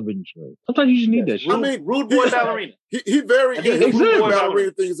your television screen. Sometimes you just need that shit. I mean, Rude Boy Ballerina. He Rude Boy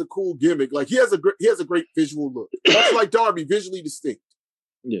Ballerina thing is a cool gimmick. Like he has a great visual look. That's like Darby, visually distinct.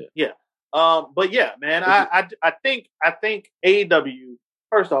 Yeah. But yeah, man, I think AEW.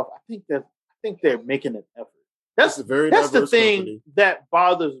 First off, I think they're making an effort. That's the thing company that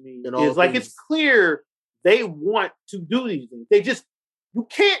bothers me is like it's clear they want to do these things. You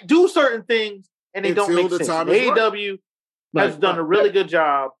can't do certain things and they don't make sense. AEW has done a really good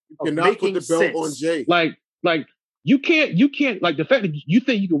job of making put the belt sense. on Jay. Like you can't like the fact that you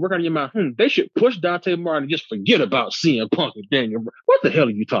think you can work on your mind. They should push Dante Martin and just forget about CM Punk and Daniel. What the hell are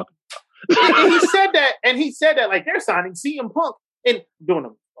you talking about? and he said that like they're signing CM Punk and doing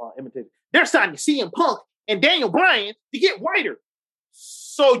them imitation. They're signing CM Punk and Daniel Bryan to get whiter.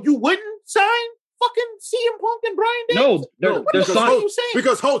 So you wouldn't sign fucking CM Punk and Bryan Daniels? No, they're signing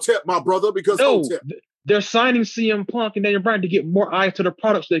because Hotep, my brother. Because Hotep. They're signing CM Punk and Daniel Bryan to get more eyes to the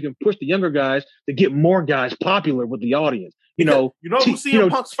product so they can push the younger guys to get more guys popular with the audience. You know who CM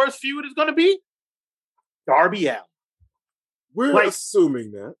Punk's first feud is going to be? Darby Allin. We're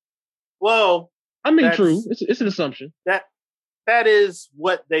assuming that. Well, I mean, true. It's an assumption. That is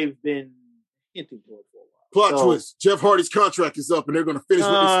what they've been hinting towards for a while. Plot twist. Jeff Hardy's contract is up and they're going to finish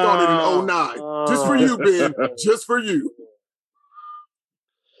what they started in 09. Just for you, Ben. Just for you.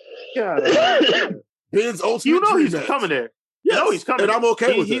 God. Ben's ultimate he's coming there. Yes. You know he's coming. And I'm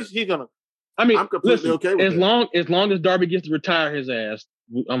okay with it. He's going to. I mean, I'm completely okay with it. As long as Darby gets to retire his ass,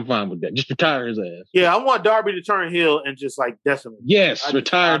 I'm fine with that. Just retire his ass. Yeah, I want Darby to turn heel and just like decimate. Yes,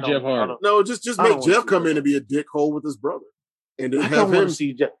 retire Jeff Hardy. No, just make Jeff come in and be a dickhole with his brother. And then have him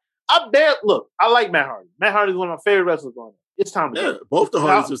see Jeff. I like Matt Hardy. Matt Hardy is one of my favorite wrestlers on it. It's time to go. Both the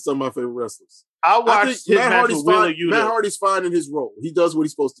Hardys are some of my favorite wrestlers. I watched his match with Wheeler Yuta. Matt Hardy's fine in his role. He does what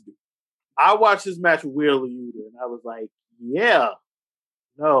he's supposed to do. I watched his match with Wheeler Yuta and I was like,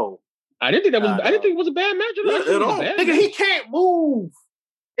 no. I didn't think it was a bad match at all. Nigga, he can't move.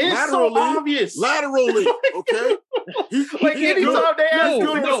 It's laterally, so obvious. Laterally, okay? Anytime they ask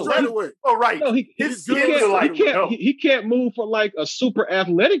him straight away. Oh, right. No, he can't move for like a super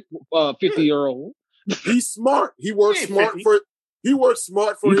athletic 50-year-old. He's smart. He works smart for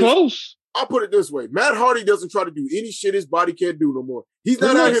He's close. I'll put it this way. Matt Hardy doesn't try to do any shit his body can't do no more. He's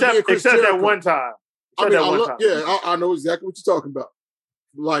not out here being Chris Jericho. That one time. I know exactly what you're talking about.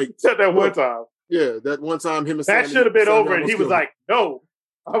 Like except that one time. Yeah, that one time him and that should have been over, and he was like, "No,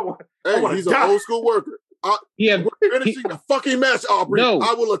 he's an old school worker. We're finishing the fucking match, Aubrey. No,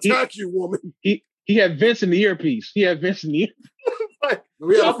 I will attack you, woman." He had Vince in the earpiece. He had I'm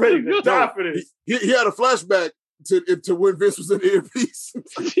ready to die for this. He had a flashback to when Vince was in the earpiece.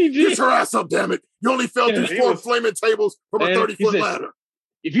 Get your ass up, damn it! You only fell through 4 flaming tables from a 30-foot ladder.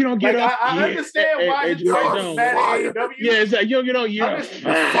 If you don't get up, I understand why his wife was mad at AEW. Yeah, it's like you don't get on. You're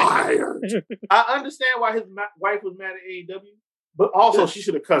fired. I understand why his wife was mad at AEW, but also she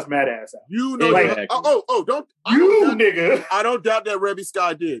should have cussed Mad Ass out. You know, don't nigga. I don't doubt that Rebby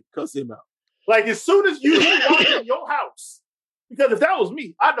Sky did cuss him out. Like as soon as you walk in your house, because if that was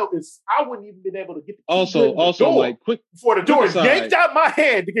me, I wouldn't even been able to get the door like quick before the door is yanked out my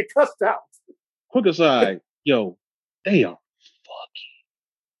hand to get cussed out. Quick aside, yo, they are fucking.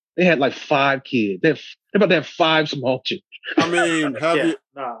 They had like 5 kids. They're about to have 5 small children. I mean,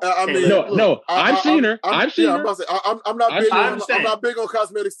 I've seen her. I've seen her. I'm not big on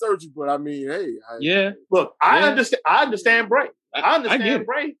cosmetic surgery, but I mean, hey. Look, I understand Bray. I understand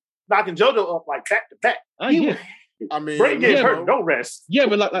Bray knocking JoJo up like back to back. Bray gave her no rest. Yeah,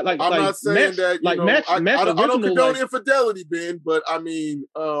 but like I'm not saying that. I don't condone infidelity, Ben, but I mean,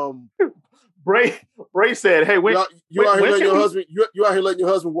 Bray said, "Hey, wait, you out here letting your husband? You out here letting your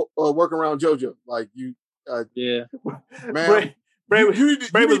husband work around JoJo? Like you? Yeah, man. Bray was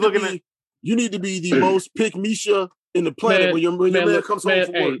looking at. you need to be the most pick Misha in the planet when your man comes home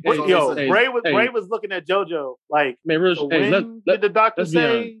from work. Bray was looking at JoJo like, man, so when did the doctor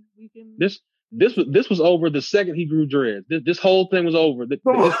say we can? This was over the second he grew dreads. This whole thing was over.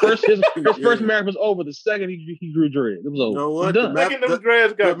 His first marriage was over the second he grew dreads. It was over. You know what?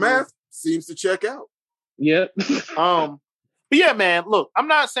 The math seems to check out. Yeah. But yeah, man. Look, I'm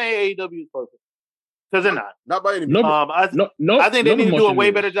not saying AEW is perfect because they're not. Not by any means. I think they need to do a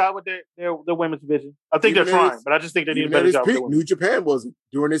way better job with their women's division. I think they're trying, but I just think they need a better job. New Japan wasn't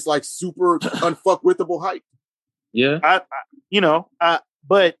during this like super unfuckwithable hype. Yeah.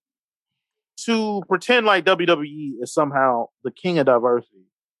 But to pretend like WWE is somehow the king of diversity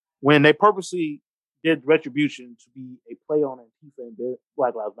when they purposely did Retribution to be a play on Antifa and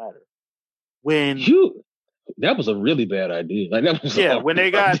Black Lives Matter. That was a really bad idea. Like that was when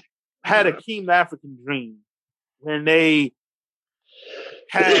they had a Akeem African Dream, when they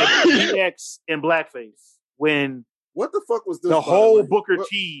had DX in blackface, when what the fuck was this? The whole Booker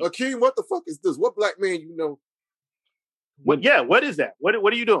T. Akeem, what the fuck is this? What black man you know? What is that? What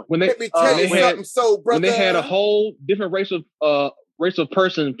are you doing? When they had a whole different race of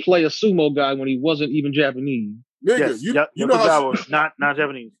person play a sumo guy when he wasn't even Japanese. Nigga, you know how was not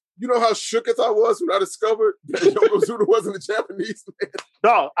Japanese. You know how shook I was when I discovered that Yokozuna wasn't a Japanese man?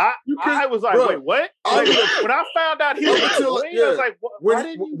 Dog, I was like, wait, what? When I found out he was I was like,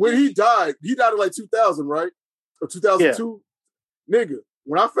 when he died in like 2000, right? Or 2002? Yeah. Nigga,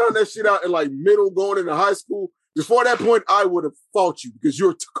 when I found that shit out in like middle going into high school, before that point, I would have fought you because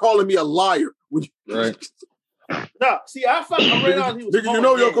you're calling me a liar. Right. No, see, I read out he was nigga, you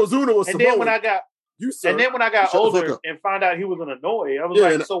know Yokozuna was and Samoan. then when I got older and found out he was an Anoa'i, I was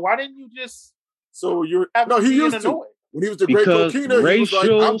like, so why didn't you just? So he used to. When he was the Great Kokina, he was like,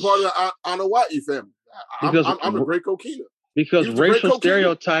 I'm part of the Anoa'i family. I'm a Great Kokina. Because racial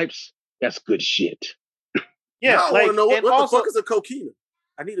stereotypes, that's good shit. Yeah, now I want to know what the fuck is a Kokina.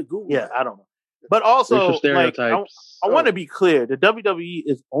 I need to Google. Yeah, I don't know. But also, like, I want to be clear: the WWE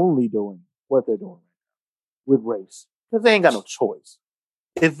is only doing what they're doing with race because they ain't got no choice.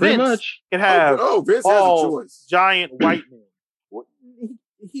 If Vince can have Vince has a choice. Giant white men,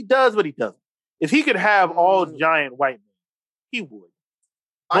 he does what he doesn't. If he could have all giant white men, he would.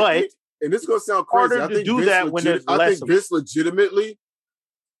 But and this is gonna sound crazy. Harder to do that when there's less. I think Vince legitimately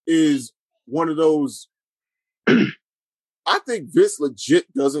is one of those. I think Vince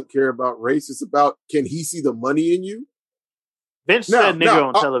legit doesn't care about race. It's about, can he see the money in you? Vince said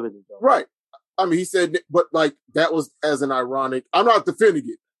nigga on television. Though. Right. I mean, he said, but like, that was as an ironic. I'm not defending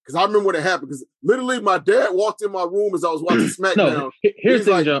it because I remember when it happened. Because literally, my dad walked in my room as I was watching SmackDown. Here's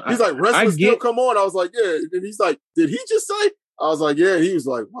the thing, John. He's like, wrestling still come on? I was like, yeah. And he's like, did he just say? I was like, yeah. He was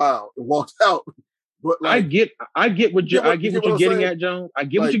like, wow, and walked out. But like, I get what you're getting at, John. I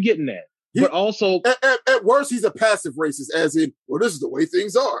get what you're getting at. But also, at worst, he's a passive racist, as in, well, this is the way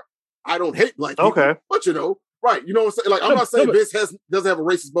things are. I don't hate black people. Okay. But right. You know what I'm saying? Like, I'm not saying Vince doesn't have a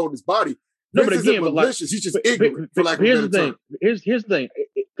racist bone in his body. No, but again, malicious. He's just ignorant, for lack of a better term. Here's the thing.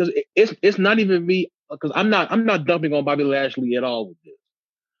 Because it's not even me, because I'm not dumping on Bobby Lashley at all with this.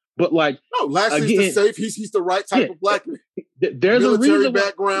 But like, no, Lashley's the safe. He's the right type of black man. There's military a reason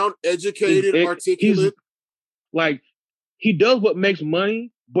background, educated, articulate. Like, he does what makes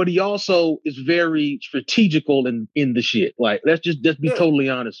money, but he also is very strategical in the shit. Like, let's be totally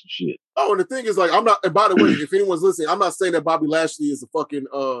honest and shit. Oh, and the thing is, like, I'm not. And by the way, if anyone's listening, I'm not saying that Bobby Lashley is a fucking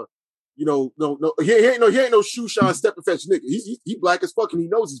no. He ain't no shoe shine step and fetch nigga. He black as fuck and he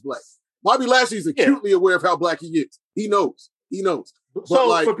knows he's black. Bobby Lashley is acutely aware of how black he is. He knows. But so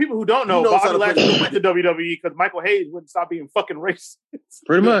like, for people who don't know, Bobby Lashley went to WWE because Michael Hayes wouldn't stop being fucking racist.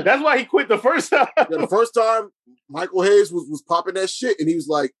 Pretty much. That's why he quit the first time. The first time Michael Hayes was popping that shit, and he was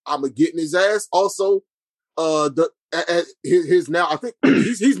like, "I'm gonna get in his ass." Also, his now I think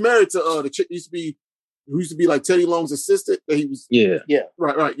he's married to the chick who used to be like Teddy Long's assistant. That he was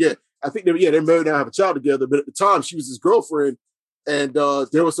right yeah. I think they're married now, have a child together. But at the time, she was his girlfriend, and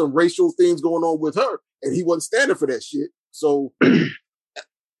there were some racial things going on with her, and he wasn't standing for that shit. So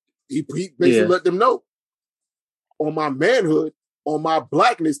he basically let them know, on my manhood, on my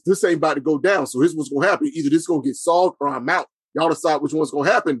blackness, this ain't about to go down. So here's what's going to happen. Either this is going to get solved or I'm out. Y'all decide which one's going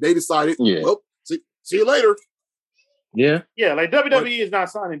to happen. They decided, well, see you later. Yeah. Yeah, like WWE is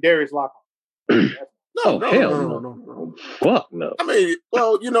not signing Darius Lockhart. No. Fuck no. I mean,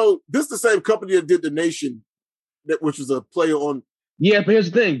 well, this is the same company that did The Nation, which was a play on. Yeah, but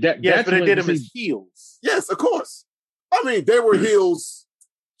here's the thing. But they did them as heels. Yes, of course. I mean, they were heels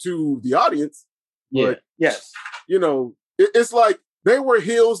to the audience. But, yes. It's like they were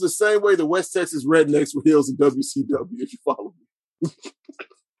heels the same way the West Texas Rednecks were heels in WCW, if you follow me.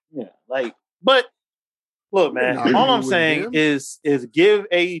 Yeah. Like, but look, man, all I'm saying is give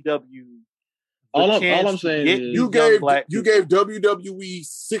AEW. All I'm saying is you gave WWE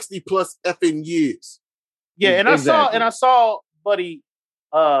 60 plus effing years. Yeah, and I saw Buddy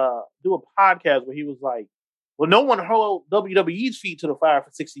do a podcast where he was like, well, no one held WWE's feet to the fire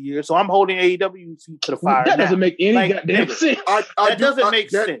for 60 years, so I'm holding AEW's feet to the fire. That doesn't make any goddamn sense. That doesn't make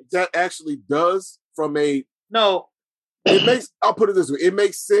sense. That actually does from a no. It makes. I'll put it this way: it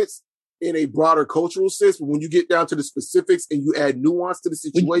makes sense in a broader cultural sense, but when you get down to the specifics and you add nuance to the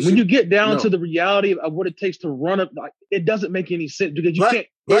situation, when you get down to the reality of what it takes to run it, like, it doesn't make any sense because you can't.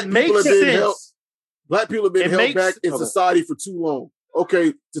 It makes sense. Black people have been held back in society for too long.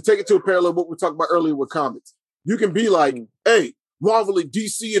 Okay, to take it to a parallel, what we talked about earlier with comics. You can be like, hey, Marvel and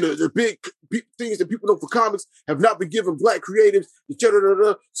DC and the big things that people know for comics have not been given black creatives.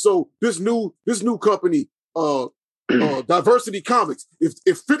 So this new company, Diversity Comics,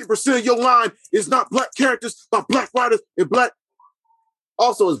 if 50% of your line is not black characters, by black writers and black.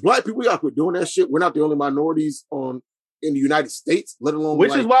 Also, as black people, we gotta quit doing that shit. We're not the only minorities in the United States, let alone.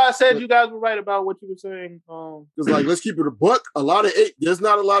 Which is why I said you guys were right about what you were saying. Because let's keep it a buck. There's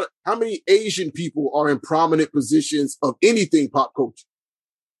not a lot of. How many Asian people are in prominent positions of anything pop culture?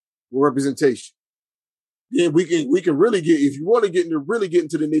 Representation. Yeah, we can really get, if you want to get into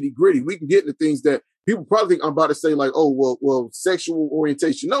the nitty gritty, we can get into things that people probably think I'm about to say, like, oh, well, sexual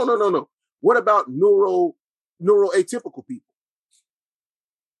orientation. No. What about neuroatypical people?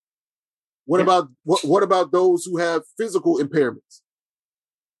 What about those who have physical impairments?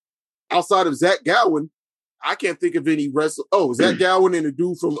 Outside of Zach Gowen, I can't think of any wrestler. Oh, Zach Gowen and a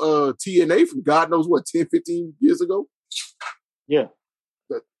dude from TNA from God knows what, 10, 15 years ago? Yeah.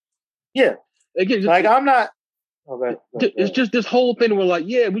 Yeah. Again, like, I'm not. Okay. It's just this whole thing where, like,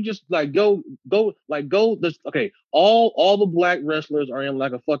 yeah, we just like go. Okay, all the black wrestlers are in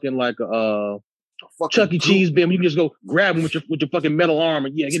like a fucking Chuck E. Cheese bin. You can just go grab them with your fucking metal arm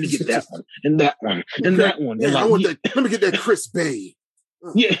and let me get that one and that one and that one. Yeah, let me get that Chris Bay.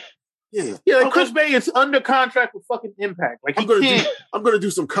 Yeah. Like Chris Bay is under contract with fucking Impact. Like, I'm gonna do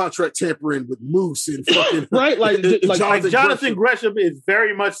some contract tampering with Moose and fucking right. Like Jonathan Gresham is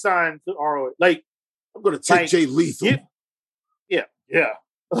very much signed to ROH. Like, I'm gonna take Jay Lethal. Yeah.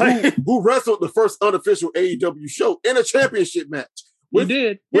 Who wrestled the first unofficial AEW show in a championship match? With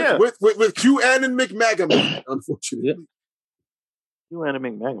Q Anon McMagaman, unfortunately. Yeah. Q Anon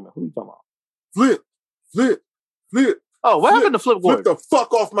McMagaman. Who are you talking about? Flip. Oh, what happened to Flip Gordon? Flip the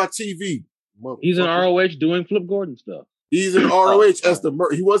fuck off my TV. He's in ROH doing Flip Gordon stuff. He's in ROH as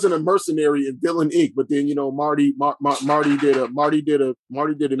he wasn't a mercenary in Villain Inc. But then Marty did a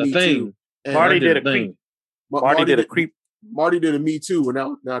Me Too. Marty did a creep. Marty did a creep. Marty did a Me Too,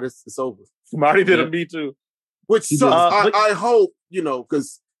 and now it's over. Marty did a Me Too. Which sucks. I hope,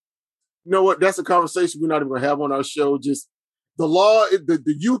 because you know what? That's a conversation we're not even going to have on our show. Just the law,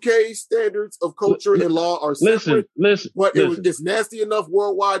 the UK standards of culture and law are separate. Listen. But it's nasty enough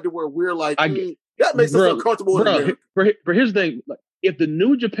worldwide to where we're like, that makes us uncomfortable. For his thing, like, if the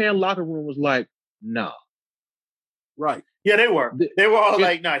New Japan locker room was like, nah. Right. Yeah, they were. They were all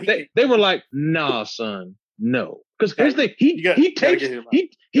like, nah. They were like, nah, son, no. Because here's the thing,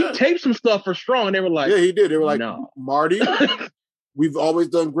 he taped some stuff for Strong, and they were like, yeah, he did. They were like, no. Marty, we've always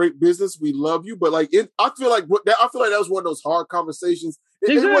done great business. We love you, but like, I feel like that was one of those hard conversations.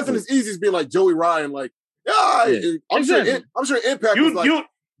 It wasn't as easy as being like Joey Ryan, like, I'm sure Impact was like,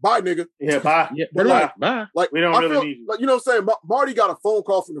 bye, nigga. Yeah, bye. Yeah, bye. Like, we don't really need you. Like, you know what I'm saying? Marty got a phone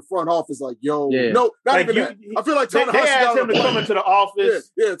call from the front office, like, yo, no, not even that. I feel like Tanahashi they asked him to come into the office.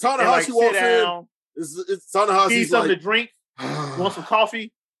 Yeah, Tanahashi walks in. It's Tanahashi. Need something to drink. You want some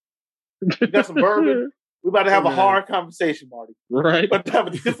coffee? You got some bourbon? We're about to have a hard conversation, Marty. Right. We're about to have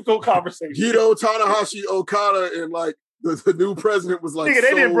a difficult conversation. Tanahashi, Okada, and like the new president was like, nigga, they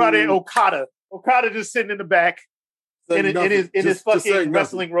didn't brought in Okada. Okada just sitting in the back in his fucking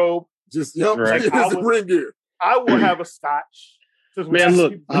wrestling robe. Just ring gear. I will have a scotch. Man,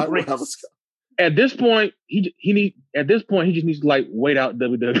 look, at this point, he just needs to like wait out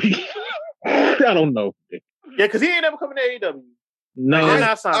WWE. I don't know. Yeah, because he ain't ever coming to AEW. No,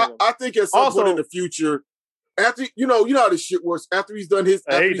 I think at some point in the future, after you know how this shit works. After he's done his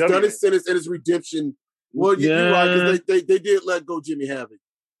sentence and his redemption. Well, you're right, because they did let go Jimmy Havoc.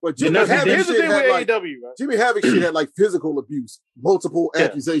 But Jimmy Havoc shit had like AEW, right? Jimmy Havoc shit had like physical abuse, multiple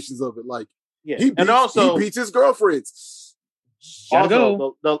accusations of it. Like he beats his girlfriends.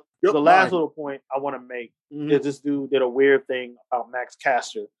 Also, the last little point I want to make is this dude did a weird thing about Max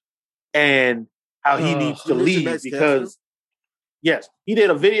Caster and how he needs to leave because he did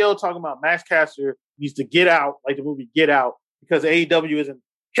a video talking about Max Caster needs to get out, like the movie Get Out, because AEW isn't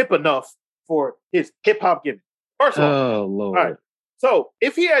hip enough for his hip hop gimmick. First of all, oh Lord. All right. So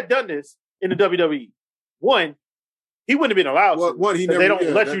if he had done this in the WWE, one, he wouldn't have been allowed to. One, he never. They don't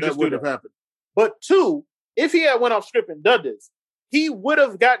let that, you that just do wouldn't that. have happened. But two, if he had went off script and done this, he would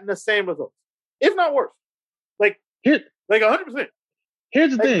have gotten the same results, if not worse. Like 100%.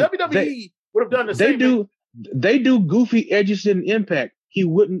 Here's the Like, thing: WWE would have done the same. They do goofy edges in Impact. He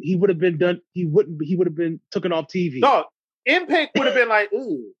would have been done. He would have been taken off TV. No, Impact would have been like,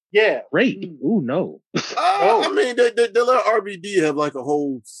 ooh, yeah, rape. Ooh, no. I mean, they let RVD have like a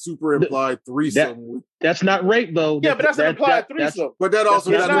whole super implied threesome. That's not rape, though. Yeah, but that's an implied threesome. But that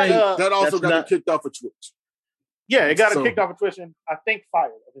also got not kicked off of Twitch. Yeah, it got kicked off of Twitch, and I think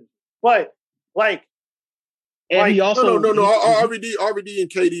fired. But like, and he also no. RVD and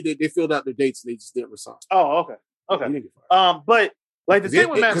KD they filled out their dates and they just didn't resign. Oh, okay. But like the thing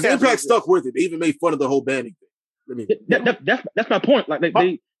with Matt because Impact stuck with it. They even made fun of the whole banning thing. I mean, that's my point. Like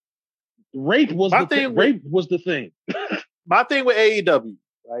rape was the thing. My thing with AEW,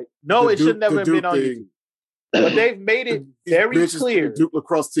 right? No, it should never have been on YouTube. But they've made it very clear. The Duke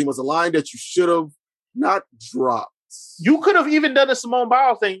lacrosse team was a line that you should have not dropped. You could have even done a Simone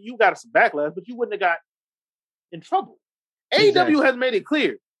Biles thing. You got some backlash, but you wouldn't have got in trouble. Exactly. AEW has made it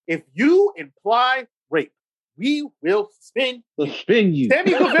clear. If you imply rape, we will suspend you.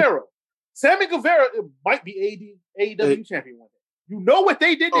 Sammy Guevara might be AEW champion one day. You know what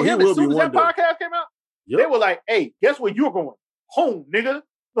they did to him as soon as that podcast came out? Yep. They were like, hey, guess where you're going? Home, nigga.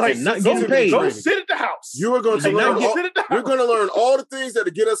 Like, go sit at the house. You are going to learn. You're going to learn all the things that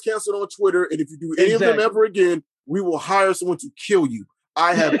get us canceled on Twitter, and if you do any of them ever again, we will hire someone to kill you.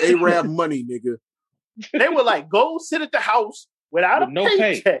 I have Arab money, nigga. They were like, go sit at the house without a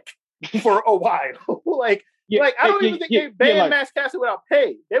paycheck for a while. I don't even think they banned Max Cassidy without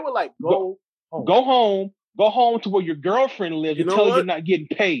pay. They were like, go home to where your girlfriend lives and tell her you're not getting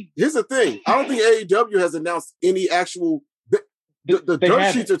paid. Here's the thing. I don't think AEW has announced any actual... The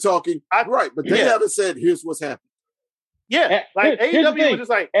dirt sheets are talking, right, but they haven't said, here's what's happening. Yeah, like AEW was just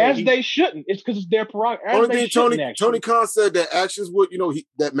like... they shouldn't. It's because it's their prerogative. Only thing Tony Khan said that actions would,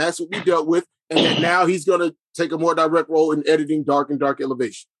 that Max would be dealt with, and that now he's going to take a more direct role in editing Dark and Dark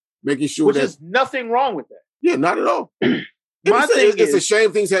Elevation, making sure there's nothing wrong with that. Yeah, not at all. It's a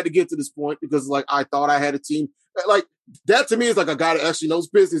shame things had to get to this point because, like, I thought I had a team. Like, that to me is like a guy that actually knows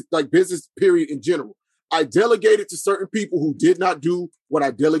business, like business period in general. I delegated to certain people who did not do what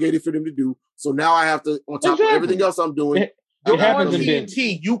I delegated for them to do. So now I have to, on top of everything else I'm doing. You're on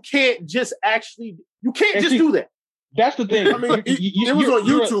TNT. You can't just do that. That's the thing. I mean, it was on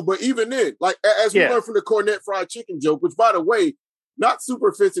YouTube, but even then, like, as we learned from the Cornette fried chicken joke, which, by the way, not super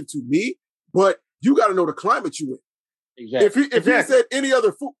offensive to me, but you got to know the climate you in. Exactly. If he said any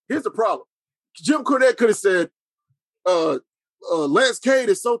other food, here's the problem. Jim Cornette could have said, Lance Cade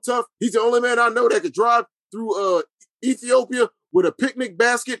is so tough. He's the only man I know that could drive through Ethiopia with a picnic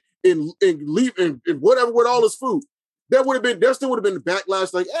basket and leave and whatever with all his food. There still would have been the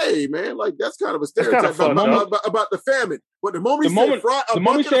backlash, like, hey man, like that's kind of a stereotype about the famine. But the moment he said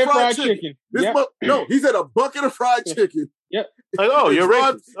fried chicken, he said a bucket of fried chicken. Yep. Like, oh, you're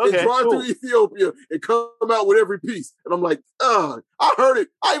racist. Okay, drive through Ethiopia and come out with every piece. And I'm like, I heard it.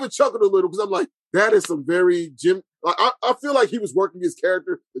 I even chuckled a little because I'm like, that is some very Jim. I feel like he was working his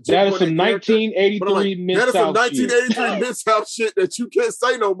character. That is some 1983 Mid-South shit that you can't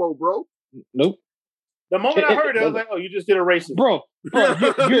say no more, bro. Nope. The moment I heard it, I was like, "Oh, you just did a racist, bro." Ben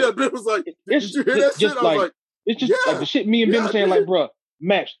was like, "Did you hear that shit?" I was like, "It's just like the shit." Me and Ben were saying, like, "Bro,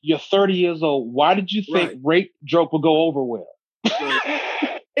 Max, you're 30 years old. Why did you think rape joke would go over well?"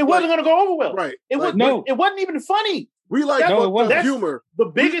 It wasn't going to go over well, right? It wasn't even funny. We like fucked up humor. The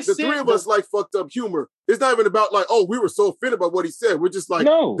biggest the three of us like fucked up humor. It's not even about like, oh, we were so offended by what he said. We're just like,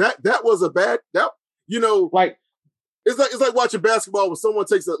 that was a bad like. It's like watching basketball when someone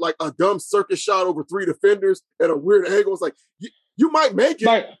takes a dumb circus shot over three defenders at a weird angle. It's like you might make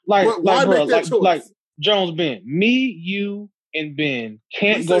it, like Jones Ben, me, you, and Ben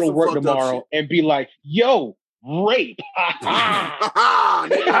can't go to work tomorrow and be like, "Yo, rape."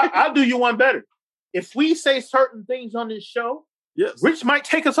 I'll do you one better. If we say certain things on this show, Rich might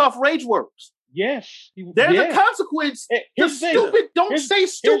take us off RageWorks. Yes, there's a consequence. Don't say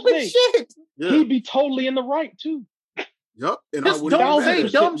stupid shit. Yeah. He'd be totally in the right too. Yep. And don't say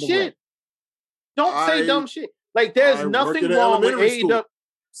dumb shit. Don't say dumb shit. Like there's nothing wrong with AEW.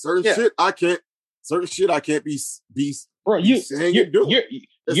 Certain shit I can't be bro. Saying you do,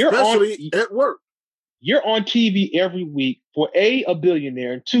 especially at work. You're on TV every week for a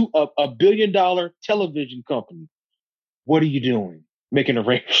billionaire and two a $1 billion television company. What are you doing? making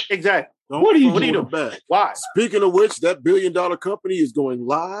arrangements. Exactly. What are you doing? Back? Why? Speaking of which, that $1 billion company is going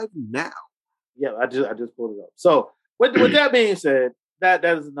live now. Yeah, I just pulled it up. So with that being said, that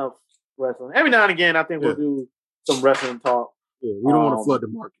is enough wrestling. Every now and again, I think we'll do some wrestling talk. Yeah, we don't want to flood the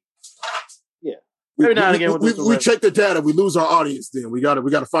market. Yeah. Every now and again, we check the data. We lose our audience. Then we got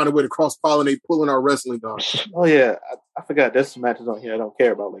to find a way to cross pollinate, pulling our wrestling dollars. Oh yeah, I forgot. There's some matches on here I don't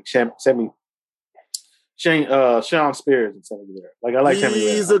care about, like Sean Spears and Sammy Guevara. Like I like Sammy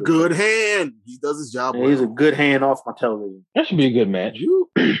Guevara. He's a good hand. He does his job. Well. He's a good hand off my television. That should be a good match. You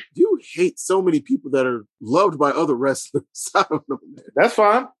hate so many people that are loved by other wrestlers. I don't know, man. That's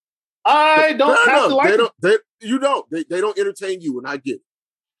fine. I don't have to like them. They don't entertain you, and I get it.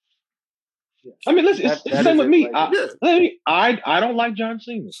 Yeah. I mean, listen, it's the same with me. I don't like John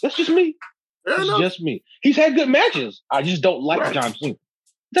Cena. That's just me. It's just me. He's had good matches. I just don't like John Cena.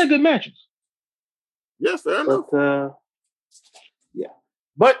 He's had good matches. Yeah, fair enough. Yeah.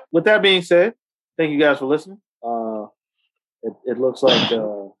 But with that being said, thank you guys for listening. It looks like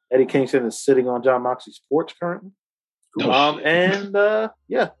Eddie Kingston is sitting on Jon Moxley's porch currently. And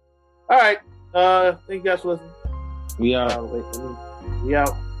yeah. All right. Thank you guys for listening. We out. We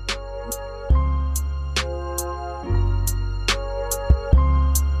out.